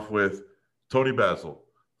starting off with Tony Basil,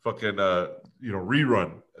 fucking,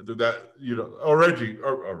 Rerun, that,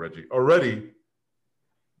 already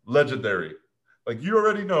legendary. Like, you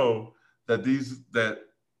already know that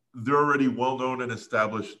they're already well-known and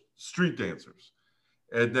established street dancers.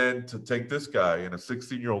 And then to take this guy and a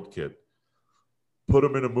 16-year-old kid, put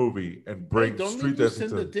him in a movie and bring street dancing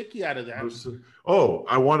to... Lucinda Dickey out of that. Oh,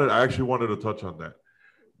 I actually wanted to touch on that.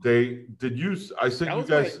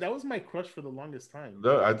 That was my crush for the longest time.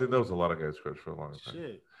 No, I think that was a lot of guys' crush for the longest time.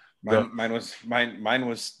 Shit. Mine was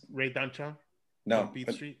Ray Danchon? No.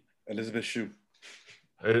 Beat Street? Elizabeth Shue.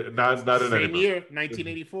 Not in same year,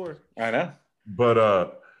 1984. I know.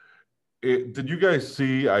 But did you guys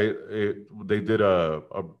see? They did a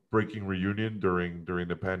breaking reunion during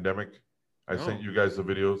the pandemic. I sent you guys the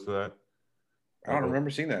videos of that. I don't remember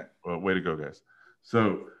seeing that. Well, way to go, guys!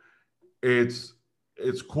 So it's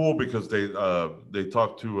cool because they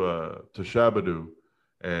talked to Shabba-Doo,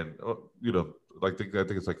 and I think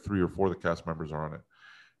it's like 3 or 4 of the cast members are on it,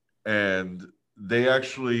 and they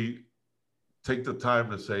actually take the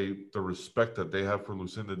time to say the respect that they have for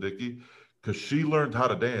Lucinda Dickey, because she learned how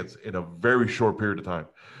to dance in a very short period of time.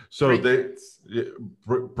 So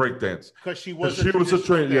break dance. Because she was a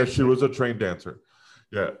trained dancer.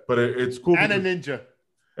 Yeah, but it's cool. And a ninja.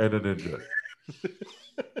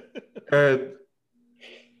 And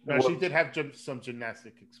she did have some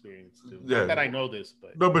gymnastic experience too. Yeah. Not that I know this,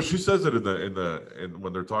 but no, but she says it in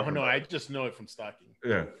when they're talking. Oh no, I just know it from stalking.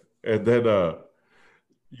 Yeah, and then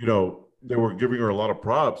they were giving her a lot of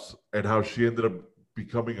props and how she ended up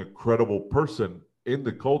becoming a credible person in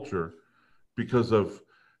the culture because of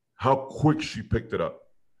how quick she picked it up.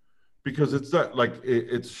 Because it's not like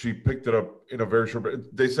she picked it up in a very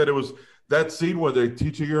short. They said it was that scene where they're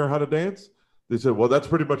teaching her how to dance. They said, well, that's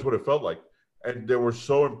pretty much what it felt like, and they were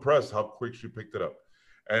so impressed how quick she picked it up.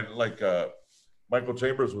 And like Michael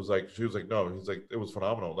Chambers was like, no, he's like, it was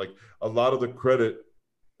phenomenal. Like a lot of the credit,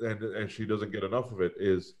 and she doesn't get enough of it,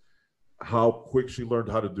 is how quick she learned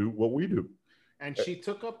how to do what we do. And she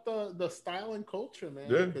took up the style and culture, man.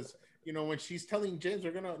 Yeah. Because when she's telling James,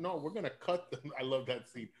 we're gonna cut them. I love that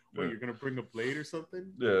scene where you're gonna bring a blade or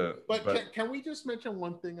something. Yeah. But can we just mention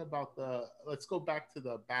one thing about let's go back to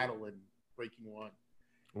the battle in Breaking One.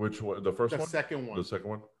 Which one? The first one? The second one. The second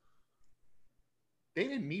one? They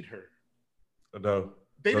didn't need her. No.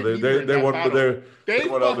 They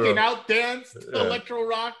fucking outdanced Electro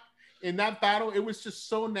Rock in that battle. It was just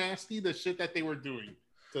so nasty, the shit that they were doing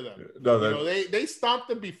to them. No, they stomped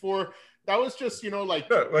them before. That was just, like...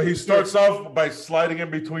 Yeah, well, he starts off by sliding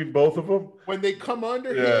in between both of them. When they come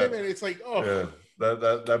under him, and it's like, oh. Yeah,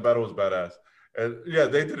 that battle was badass. And, yeah,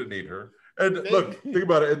 they didn't need her. And, look, think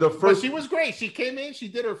about it. But she was great. She came in, she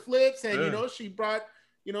did her flips, and, she brought...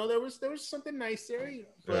 there was something nice there.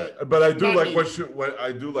 But I do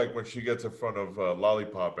like when she gets in front of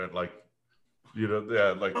Lollipop and, like,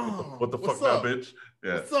 what the fuck now, bitch?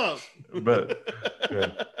 Yeah. What's up? But,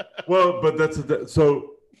 yeah. Well, but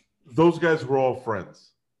so... Those guys were all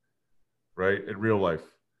friends, right? In real life.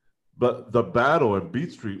 But the battle in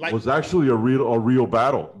Beat Street Like- was actually a real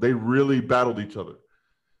battle. They really battled each other.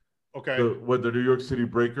 Okay. When the New York City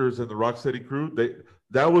Breakers and the Rocksteady crew,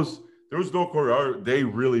 there was no choreography. They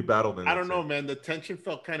really battled. I don't know, man. The tension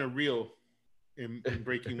felt kind of real in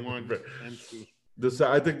Breaking 1 and 2.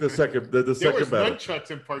 I think the second There second was battle.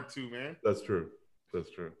 nunchucks in part 2, man. That's true.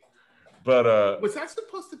 But Was that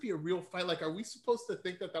supposed to be a real fight? Like, are we supposed to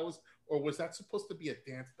think that was, or was that supposed to be a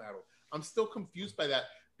dance battle? I'm still confused by that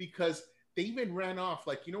because they even ran off.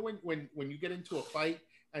 Like, you know, when you get into a fight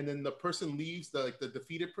and then the person leaves, the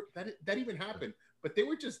defeated, that even happened. But they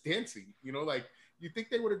were just dancing, you know, like you think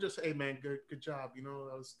they would have just, hey man, good job, you know,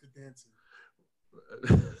 that was good dancing.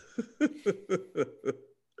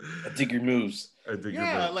 I dig your moves.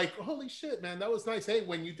 Yeah, like holy shit, man, that was nice. Hey,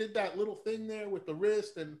 when you did that little thing there with the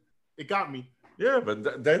wrist, and it got me. Yeah,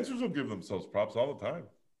 but dancers will give themselves props all the time.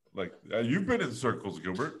 Like you've been in circles,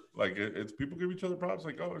 Gilbert. Like it's people give each other props.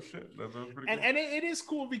 Like, oh shit, that was pretty cool. And it is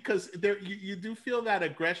cool because there you do feel that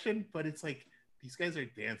aggression, but it's like these guys are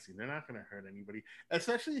dancing. They're not gonna hurt anybody.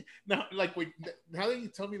 Especially now, like now that you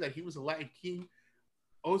tell me that he was a Latin king,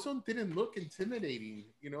 Ozone didn't look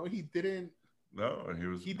intimidating. You know, he didn't. No,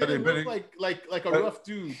 He didn't look like a rough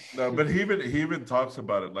dude. No, but he even talks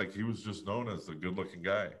about it like he was just known as the good-looking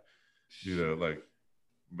guy. You know, like.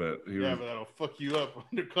 But but that'll fuck you up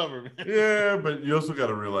undercover, man. Yeah, but you also got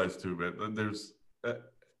to realize too, man. There's,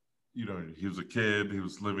 you know, he was a kid. He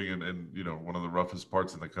was living in you know one of the roughest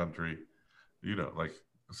parts in the country. You know, like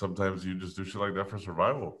sometimes you just do shit like that for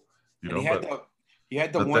survival. You know, he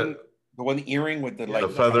had the one earring with the the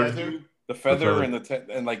feather. The feather and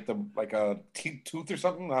like a tooth or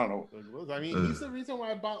something. I don't know. I mean, he's the reason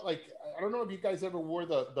why I bought I don't know if you guys ever wore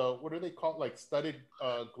the what are they called, like studded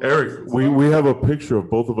gloves. Eric, we have a picture of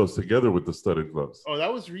both of us together with the studded gloves. Oh,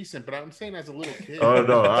 that was recent, but I'm saying as a little kid. Oh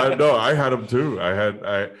no, I had them too. I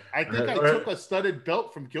think I took a studded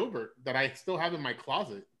belt from Gilbert that I still have in my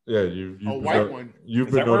closet. Yeah, you a white one.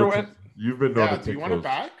 You've been known. You've been known. Yeah, do you want it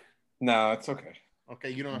back? No, it's okay.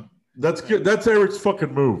 Okay, you know. That's good. That's Eric's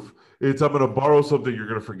fucking move. It's I'm gonna borrow something. You're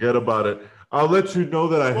gonna forget about it. I'll let you know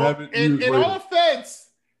that I haven't. In all offense,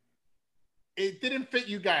 it didn't fit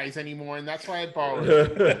you guys anymore, and that's why I borrowed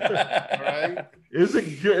it. All right.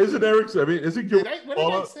 Isn't Eric's? I mean, isn't Gilbert? What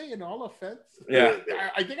did I say? In all offense? Yeah.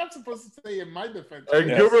 I think I'm supposed to say in my defense. And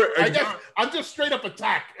Gilbert, I guess I'm just straight up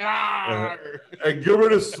attack. And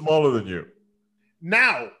Gilbert is smaller than you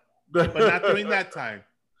now, but not during that time.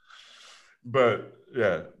 But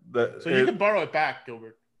yeah, so you can borrow it back,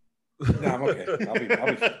 Gilbert. No, I'm okay. I'll be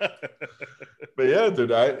fine. But yeah,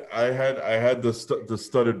 dude, I had the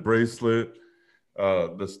studded bracelet,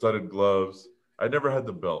 the studded gloves. I never had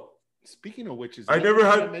the belt. Speaking of which, I never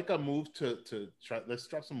had to make a move to try. Let's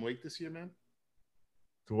drop some weight this year, man.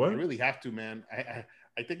 To what? I really have to, man. I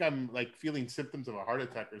think I'm like feeling symptoms of a heart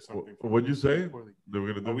attack or something. What'd you say? That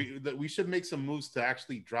we're gonna do? We should make some moves to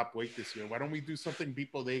actually drop weight this year. Why don't we do something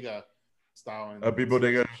bodega style? A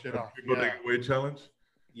bodega weight challenge.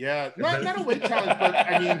 Yeah, not a weight challenge, but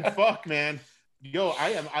I mean, fuck, man. Yo,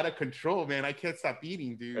 I am out of control, man. I can't stop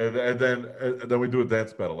eating, dude. And then we do a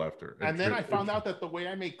dance battle after. And then I found out that the way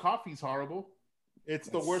I make coffee is horrible. It's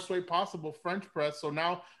the worst way possible, French press. So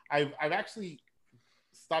now I've actually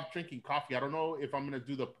stopped drinking coffee. I don't know if I'm gonna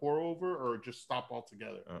do the pour over or just stop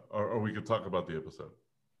altogether. Or we could talk about the episode.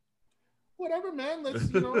 Whatever, man. Let's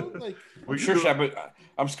like. I'm sure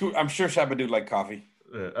Shabba like coffee.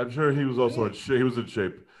 Yeah, I'm sure he was also in shape. He was in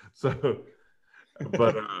shape. So,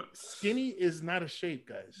 but skinny is not a shape,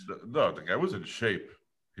 guys. No, the guy was in shape.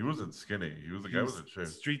 He wasn't skinny. He was in shape.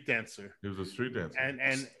 Street dancer. He was a street dancer.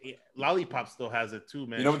 And Lollipop still has it too,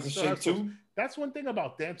 man. You know what's in shape too? That's one thing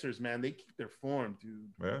about dancers, man. They keep their form,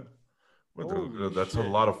 dude. Yeah. That's a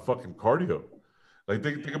lot of fucking cardio. Like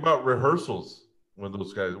think about rehearsals when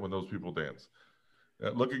those people dance.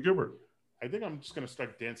 Look at Gilbert. I think I'm just gonna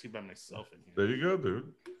start dancing by myself in here. There you go,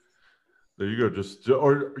 dude. There you go.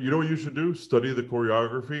 Or you know what you should do? Study the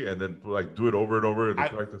choreography and then like do it over and over in the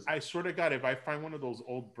practice. I swear to God, if I find one of those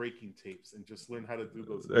old breaking tapes and just learn how to do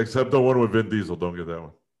those. Except the one with Vin Diesel, don't get that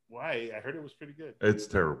one. Why? I heard it was pretty good. It's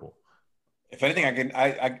terrible. If anything,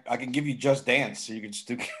 I can give you Just Dance, so you can just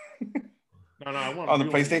do. No, I want on the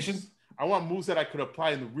PlayStation. Moves. I want moves that I could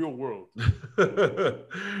apply in the real world. If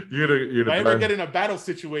I ever get in a battle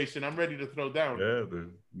situation, I'm ready to throw down. Yeah,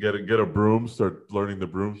 dude. Get a broom. Start learning the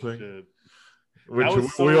broom thing. Which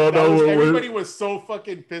everybody was so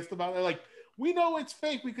fucking pissed about it. Like, we know it's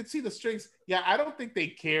fake. We could see the strings. Yeah, I don't think they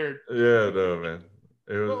cared. Yeah, no, man.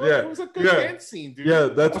 It was a good dance scene, dude. Yeah,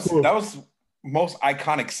 that's cool. That was most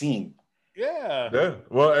iconic scene. Yeah. Yeah.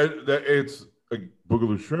 Well, it's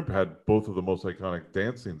Boogaloo Shrimp had both of the most iconic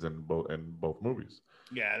dance scenes in both movies.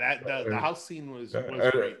 Yeah, that the house scene was and,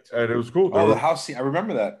 great too. and it was cool. Oh, the house scene. I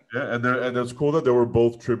remember that. Yeah, and it's cool that they were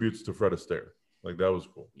both tributes to Fred Astaire. Like that was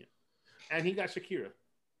cool. Yeah. And he got Shakira.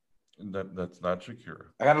 And that's not Shakira.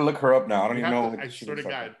 I gotta look her up now. I don't You even have know. to, I swear to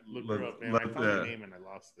God, look her up, man. Let- I found her name and I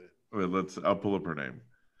lost it. Wait, I'll pull up her name,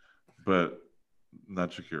 but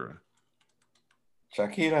not Shakira.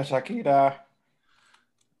 Shakira.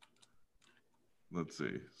 Let's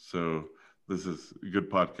see. So this is good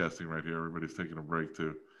podcasting right here. Everybody's taking a break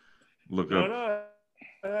to look up. No,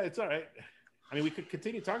 it's all right. I mean, we could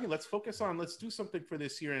continue talking. Let's do something for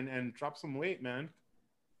this year and drop some weight, man.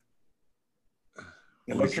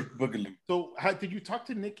 Electric Boogaloo. So, did you talk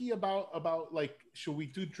to Nikki about like, should we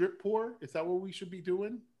do drip pour? Is that what we should be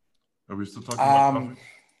doing? Are we still talking about coffee?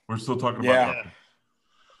 We're still talking about coffee.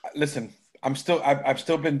 Listen, I've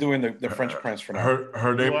still been doing the French Prince for now.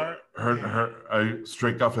 Her name, her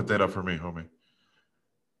straight cafetera for me, homie.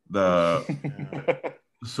 The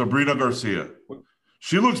Sabrina Garcia.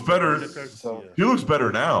 She looks better. She looks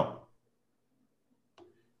better now.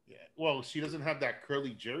 Yeah. Well, she doesn't have that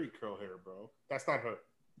curly Jerry curl hair, bro. That's not her.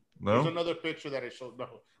 No. There's another picture that I showed. No,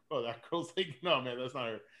 bro, that girl's like, no, man, that's not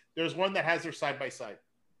her. There's one that has her side by side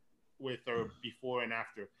with her before and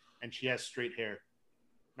after, and she has straight hair.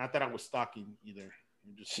 Not that I was stalking either.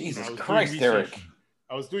 Jesus Christ, Eric.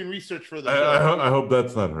 I was doing research for the show. I hope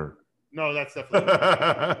that's not her. No, that's definitely not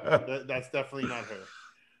her. That's definitely not her.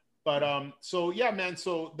 But so yeah, man.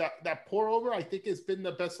 So that pour over, I think, has been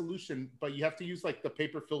the best solution. But you have to use like the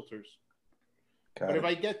paper filters. But if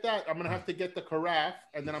I get that, I'm gonna have to get the carafe,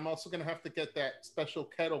 and then I'm also gonna have to get that special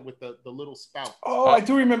kettle with the little spout. Oh, I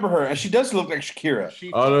do remember her, and she does look like Shakira.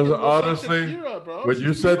 She honestly, Shakira, bro. when She's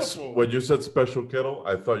you said special kettle,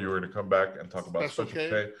 I thought you were gonna come back and talk about Special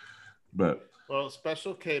K. But well,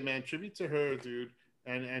 Special K, man, tribute to her, dude.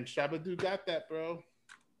 And Shabba-Doo got that, bro.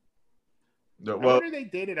 no, I well, wonder they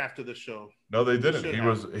dated after the show. no, they didn't.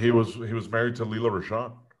 He was married to Leela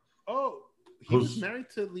Rashawn. Oh. He was married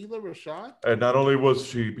to Leela Rashawn? And not only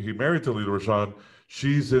was he married to Leela Rashawn,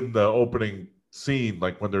 she's in the opening scene,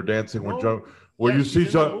 like when they're dancing when you see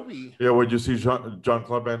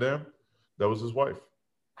Jean-Claude Van Damme, that was his wife.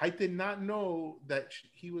 I did not know that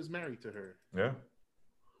he was married to her. Yeah.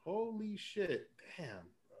 Holy shit. Damn,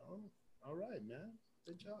 bro. All right, man.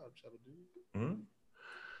 Good job, Shabba-Doo. Mm-hmm.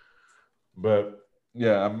 But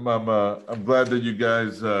yeah, I'm glad that you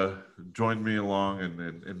guys joined me along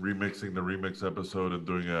and remixing the remix episode and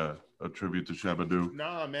doing a tribute to Shabba-Doo.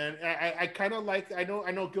 Nah, man, I kind of like. I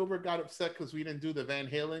know Gilbert got upset because we didn't do the Van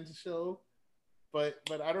Halen show, but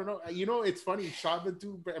I don't know. You know, it's funny.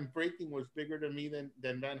 Shabba-Doo and breaking was bigger to me than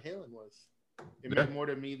Van Halen was. It meant more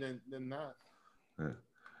to me than that. Yeah.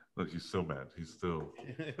 Look, he's still mad. He's still.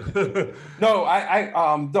 No,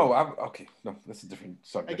 okay. No, that's a different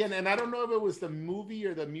subject. Again, and I don't know if it was the movie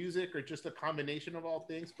or the music or just a combination of all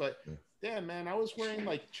things, but damn, man, I was wearing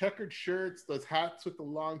like checkered shirts, those hats with the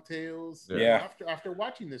long tails. Yeah. After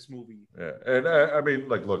watching this movie. Yeah, and I mean,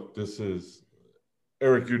 like, look, this is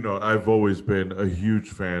Eric. You know, I've always been a huge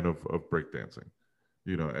fan of breakdancing.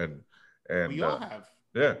 You know, and we all have.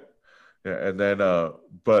 Yeah, and then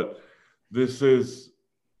but this is.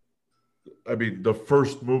 I mean, the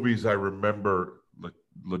first movies I remember, like,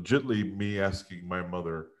 legitly me asking my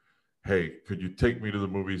mother, hey, could you take me to the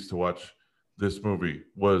movies to watch this movie,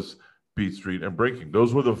 was Beat Street and Breaking.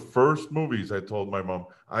 Those were the first movies I told my mom,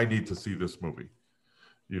 I need to see this movie.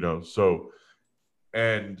 You know, so,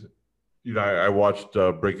 and, you know, I watched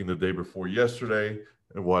Breaking the day before yesterday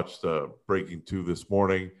and watched Breaking 2 this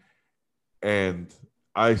morning. And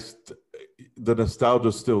the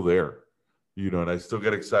nostalgia's still there. You know, and I still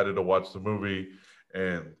get excited to watch the movie.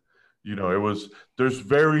 And, you know, there's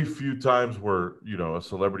very few times where, you know, a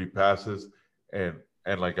celebrity passes and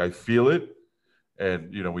like I feel it.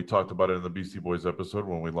 And, you know, we talked about it in the Beastie Boys episode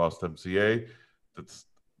when we lost MCA. That's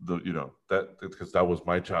because that was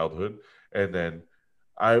my childhood. And then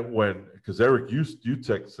because Eric, you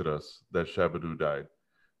texted us that Shabba-Doo died.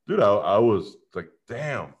 Dude, I was like,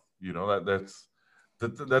 damn, you know, that's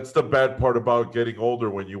the bad part about getting older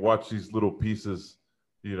when you watch these little pieces,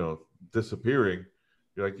 you know, disappearing.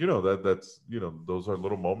 You're like, you know, that's, you know, those are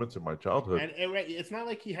little moments in my childhood. And it's not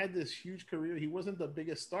like he had this huge career. He wasn't the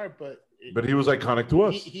biggest star, but he was iconic to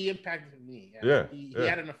us. He impacted me. Yeah. He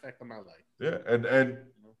had an effect on my life. Yeah.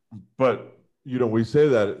 But, you know, we say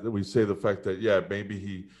the fact that, yeah,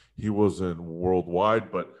 maybe he wasn't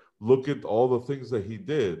worldwide, but look at all the things that he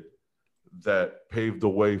did that paved the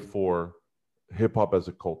way for hip hop as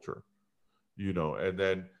a culture, you know. And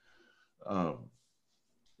then,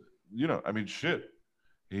 you know, I mean, shit,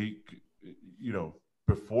 you know,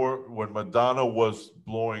 before when Madonna was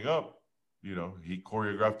blowing up, you know, he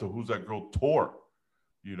choreographed the Who's That Girl tour,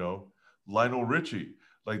 you know, Lionel Richie.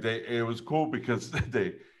 Like it was cool because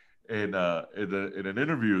they, in an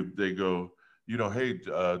interview, they go, you know, hey,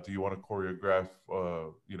 do you want to choreograph,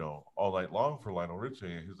 you know, All Night Long for Lionel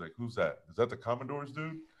Richie? And he's like, who's that? Is that the Commodores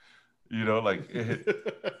dude? You know, like,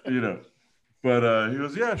 you know, but he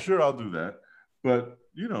goes, yeah, sure, I'll do that. But,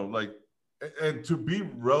 you know, like, and to be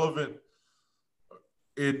relevant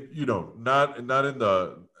in, you know, not in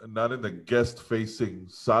the guest facing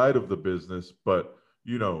side of the business, but,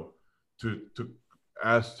 you know, to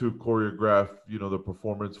ask to choreograph, you know, the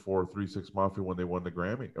performance for 3 6 Mafia when they won the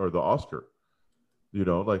Grammy or the Oscar, you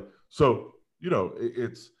know, like, so, you know,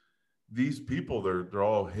 it's these people, they're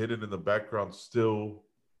all hidden in the background, still,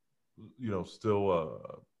 you know,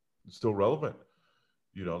 still relevant,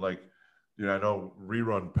 you know, like, you know, I know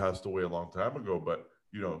Rerun passed away a long time ago, but,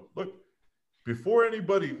 you know, look, before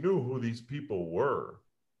anybody knew who these people were,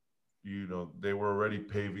 you know, they were already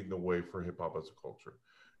paving the way for hip hop as a culture.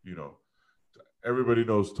 You know, everybody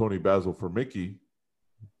knows Tony Basil for Mickey,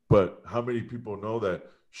 but how many people know that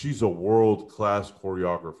she's a world-class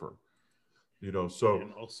choreographer? You know, so,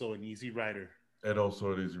 and also an easy rider.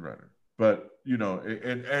 But, you know,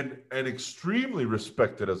 and extremely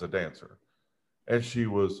respected as a dancer. And she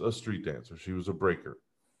was a street dancer. She was a breaker.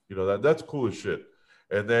 You know, that's cool as shit.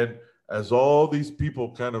 And then as all these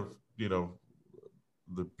people kind of, you know,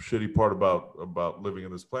 the shitty part about living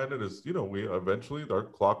in this planet is, you know, we eventually, our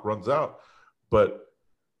clock runs out. But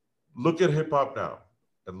look at hip hop now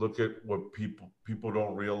and look at what people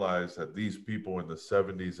don't realize, that these people in the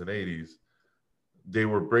 70s and 80s, they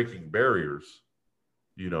were breaking barriers,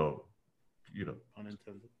 you know,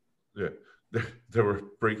 Unintended. Yeah, they were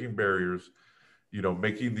breaking barriers, you know,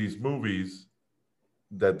 making these movies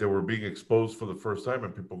that they were being exposed for the first time,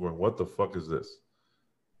 and people going, what the fuck is this?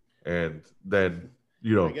 And then,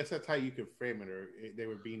 you know, I guess that's how you could frame it, or they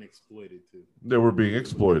were being exploited too. They were being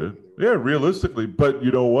exploited. Yeah, realistically. But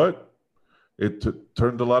you know what? It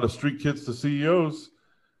turned a lot of street kids to CEOs.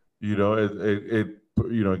 You know, it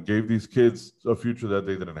you know, it gave these kids a future that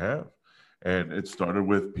they didn't have. And it started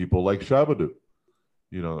with people like Shabba-Doo,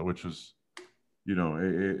 you know, which is, you know,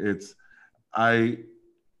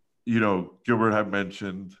 you know, Gilbert had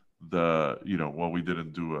mentioned you know, well, we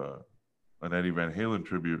didn't do an Eddie Van Halen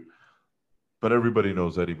tribute, but everybody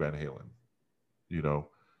knows Eddie Van Halen. You know,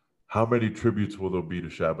 how many tributes will there be to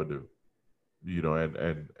Shabba-Doo? You know,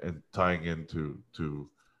 and tying into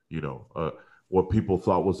you know, what people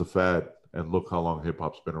thought was a fad, and look how long hip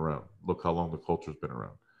hop's been around. Look how long the culture's been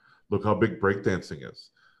around. Look how big breakdancing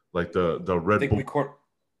is. Like the Red Bull,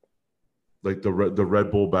 like the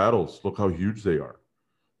Red Bull battles. Look how huge they are.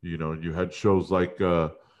 You know, you had shows like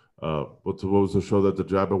what was the show that the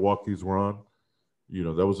Jabberwockies were on? You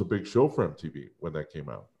know, that was a big show for MTV when that came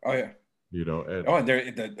out. Oh yeah. You know, and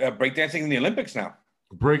they're breakdancing in the Olympics now.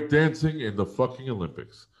 Breakdancing in the fucking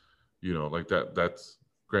Olympics. You know, like that's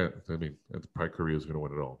great. I mean, probably Korea's going to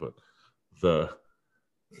win it all, but they're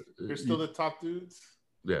still the top dudes.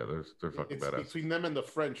 Yeah, they're fucking it's badass. Between them and the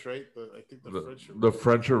French, right? I think the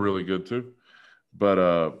French are really good too.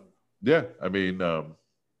 But yeah, I mean,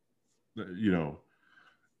 you know,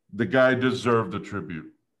 the guy deserved a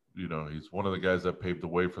tribute. You know, he's one of the guys that paved the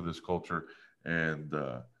way for this culture. And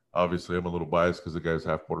obviously, I'm a little biased because the guy's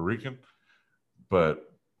half Puerto Rican. But,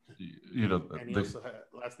 you know. And he also had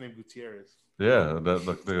last name Gutierrez. Yeah,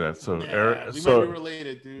 look at that. So, yeah, Eric, we might be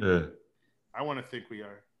related, dude. Yeah. I want to think we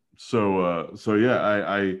are. So yeah,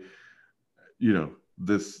 I you know,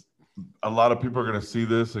 a lot of people are going to see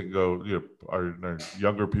this and go, you know, our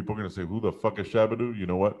younger people are going to say, who the fuck is Shabba-Doo? You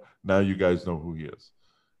know what? Now you guys know who he is.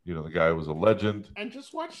 You know, the guy was a legend. And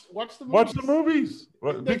just watch the movies. Watch the movies.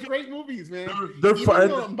 They're great movies, man. They're even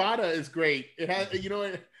Lambada is great. It has, you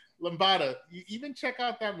know, Lambada. You even check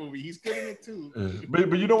out that movie. He's good in it too.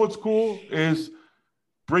 But you know what's cool is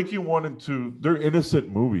Breaking 1 and 2. They're innocent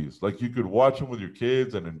movies. Like you could watch them with your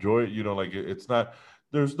kids and enjoy it. You know, like it's not.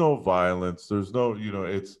 There's no violence. There's no. You know,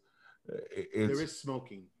 it's. There is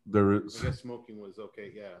smoking. There is. I guess smoking was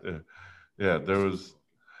okay. Yeah. Yeah. There was.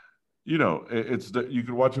 You know, you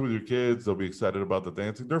can watch it with your kids. They'll be excited about the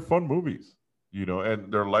dancing. They're fun movies, you know,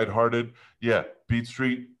 and they're lighthearted. Yeah, Beat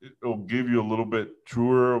Street will give you a little bit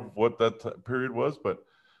truer of what that period was, but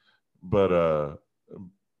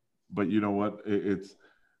you know what? It's,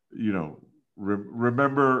 you know,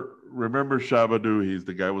 remember Shabba-Doo. He's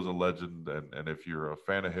the guy was a legend, and if you're a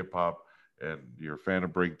fan of hip hop and you're a fan of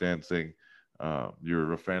breakdancing,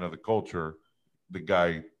 you're a fan of the culture, the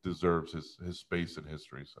guy deserves his space in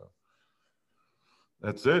history. So.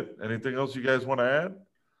 That's it. Anything else you guys want to add?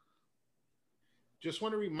 just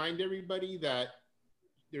want to remind everybody that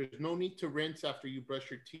there's no need to rinse after you brush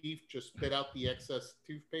your teeth. Just spit out the excess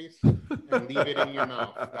toothpaste and leave it in your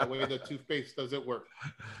mouth. That way the toothpaste doesn't work.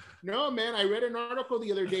 No, man, I read an article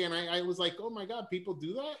the other day and I was like, oh my God, people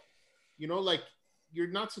do that? You know, like you're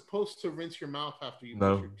not supposed to rinse your mouth after you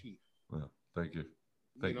brush your teeth. No, thank you.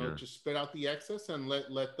 Thank you. Just spit out the excess and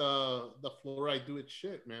let the fluoride do its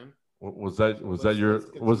shit, man. Was that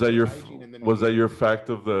your fact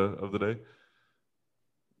of the day?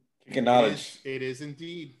 Knowledge. It is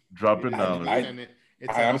indeed. Dropping knowledge.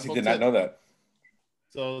 I honestly did not know that.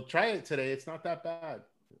 So try it today. It's not that bad.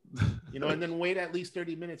 You know, and then wait at least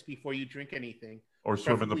 30 minutes before you drink anything. Or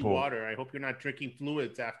swim in the pool. Water. I hope you're not drinking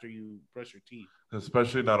fluids after you brush your teeth.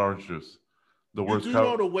 Especially not orange juice. The worst. You do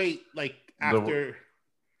know to wait like after.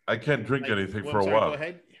 I can't drink anything for a while. Go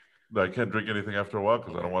ahead. I can't drink anything after a while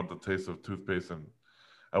because I don't want the taste of toothpaste, and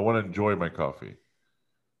I want to enjoy my coffee.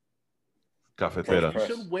 Cafetera. You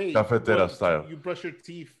should wait. Cafetera style. You brush your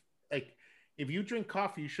teeth. Like, if you drink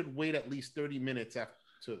coffee, you should wait at least 30 minutes after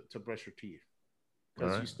to brush your teeth.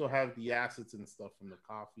 Because you still have the acids and stuff from the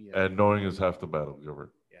coffee. And knowing is half the battle,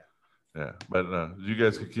 Gilbert. Yeah. Yeah. But you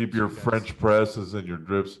guys can keep your French presses and your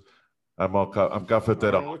drips. I'm cafetera.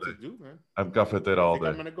 I don't know what to do, man. I'm cafetera all day.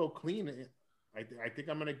 I'm going to go clean it. I think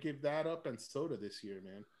I'm going to give that up and soda this year,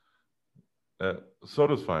 man.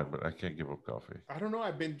 Soda's fine, but I can't give up coffee. I don't know.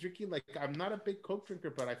 I've been drinking, like, I'm not a big Coke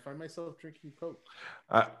drinker, but I find myself drinking Coke.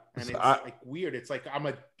 And it's like weird. It's like I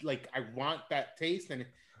want that taste, and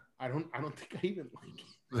I don't think I even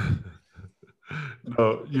like it.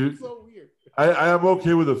 No, it's so weird. I am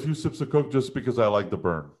okay with a few sips of Coke just because I like the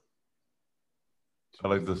burn. I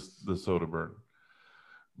like the soda burn.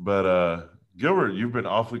 But Gilbert, you've been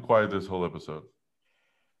awfully quiet this whole episode.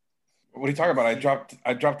 What are you talking about?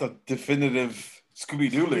 I dropped a definitive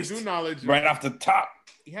Scooby-Doo list. Scooby-Doo knowledge right off the top.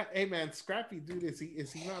 Yeah, hey man, Scrappy dude, is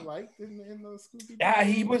he not liked in the Scooby-Doo? Yeah,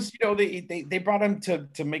 he was. You know, they brought him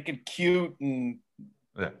to make it cute and.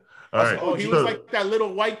 Yeah. All right. Oh, he was like that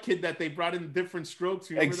little white kid that they brought in different strokes.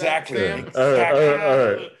 Exactly. All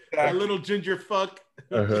right. That little ginger fuck.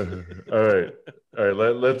 All right.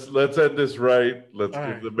 Let's end this right. Let's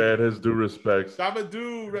give the man his due respects.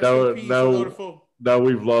 Sabadoo, rest in peace, wonderful. Now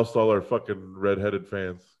we've lost all our fucking redheaded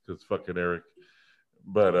fans because fucking Eric.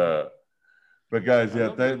 But guys,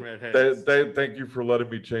 yeah, thank you for letting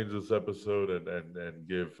me change this episode and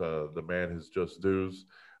give the man his just dues.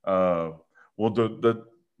 We'll do the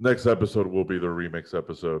next episode will be the remix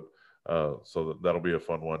episode, so that'll be a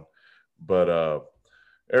fun one. But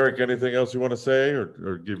Eric, anything else you want to say,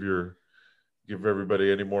 or give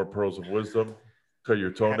everybody any more pearls of wisdom? Cut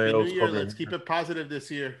your toenails. Happy New Year. Let's keep it positive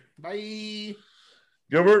this year. Bye.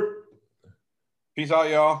 Gilbert. Peace out,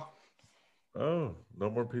 y'all. Oh, no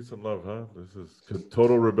more peace and love, huh? This is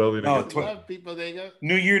total rebellion. Love people, they go.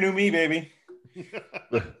 New year, new me, baby.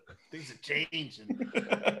 Things are changing.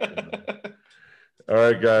 All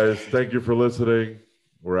right, guys. Thank you for listening.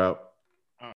 We're out.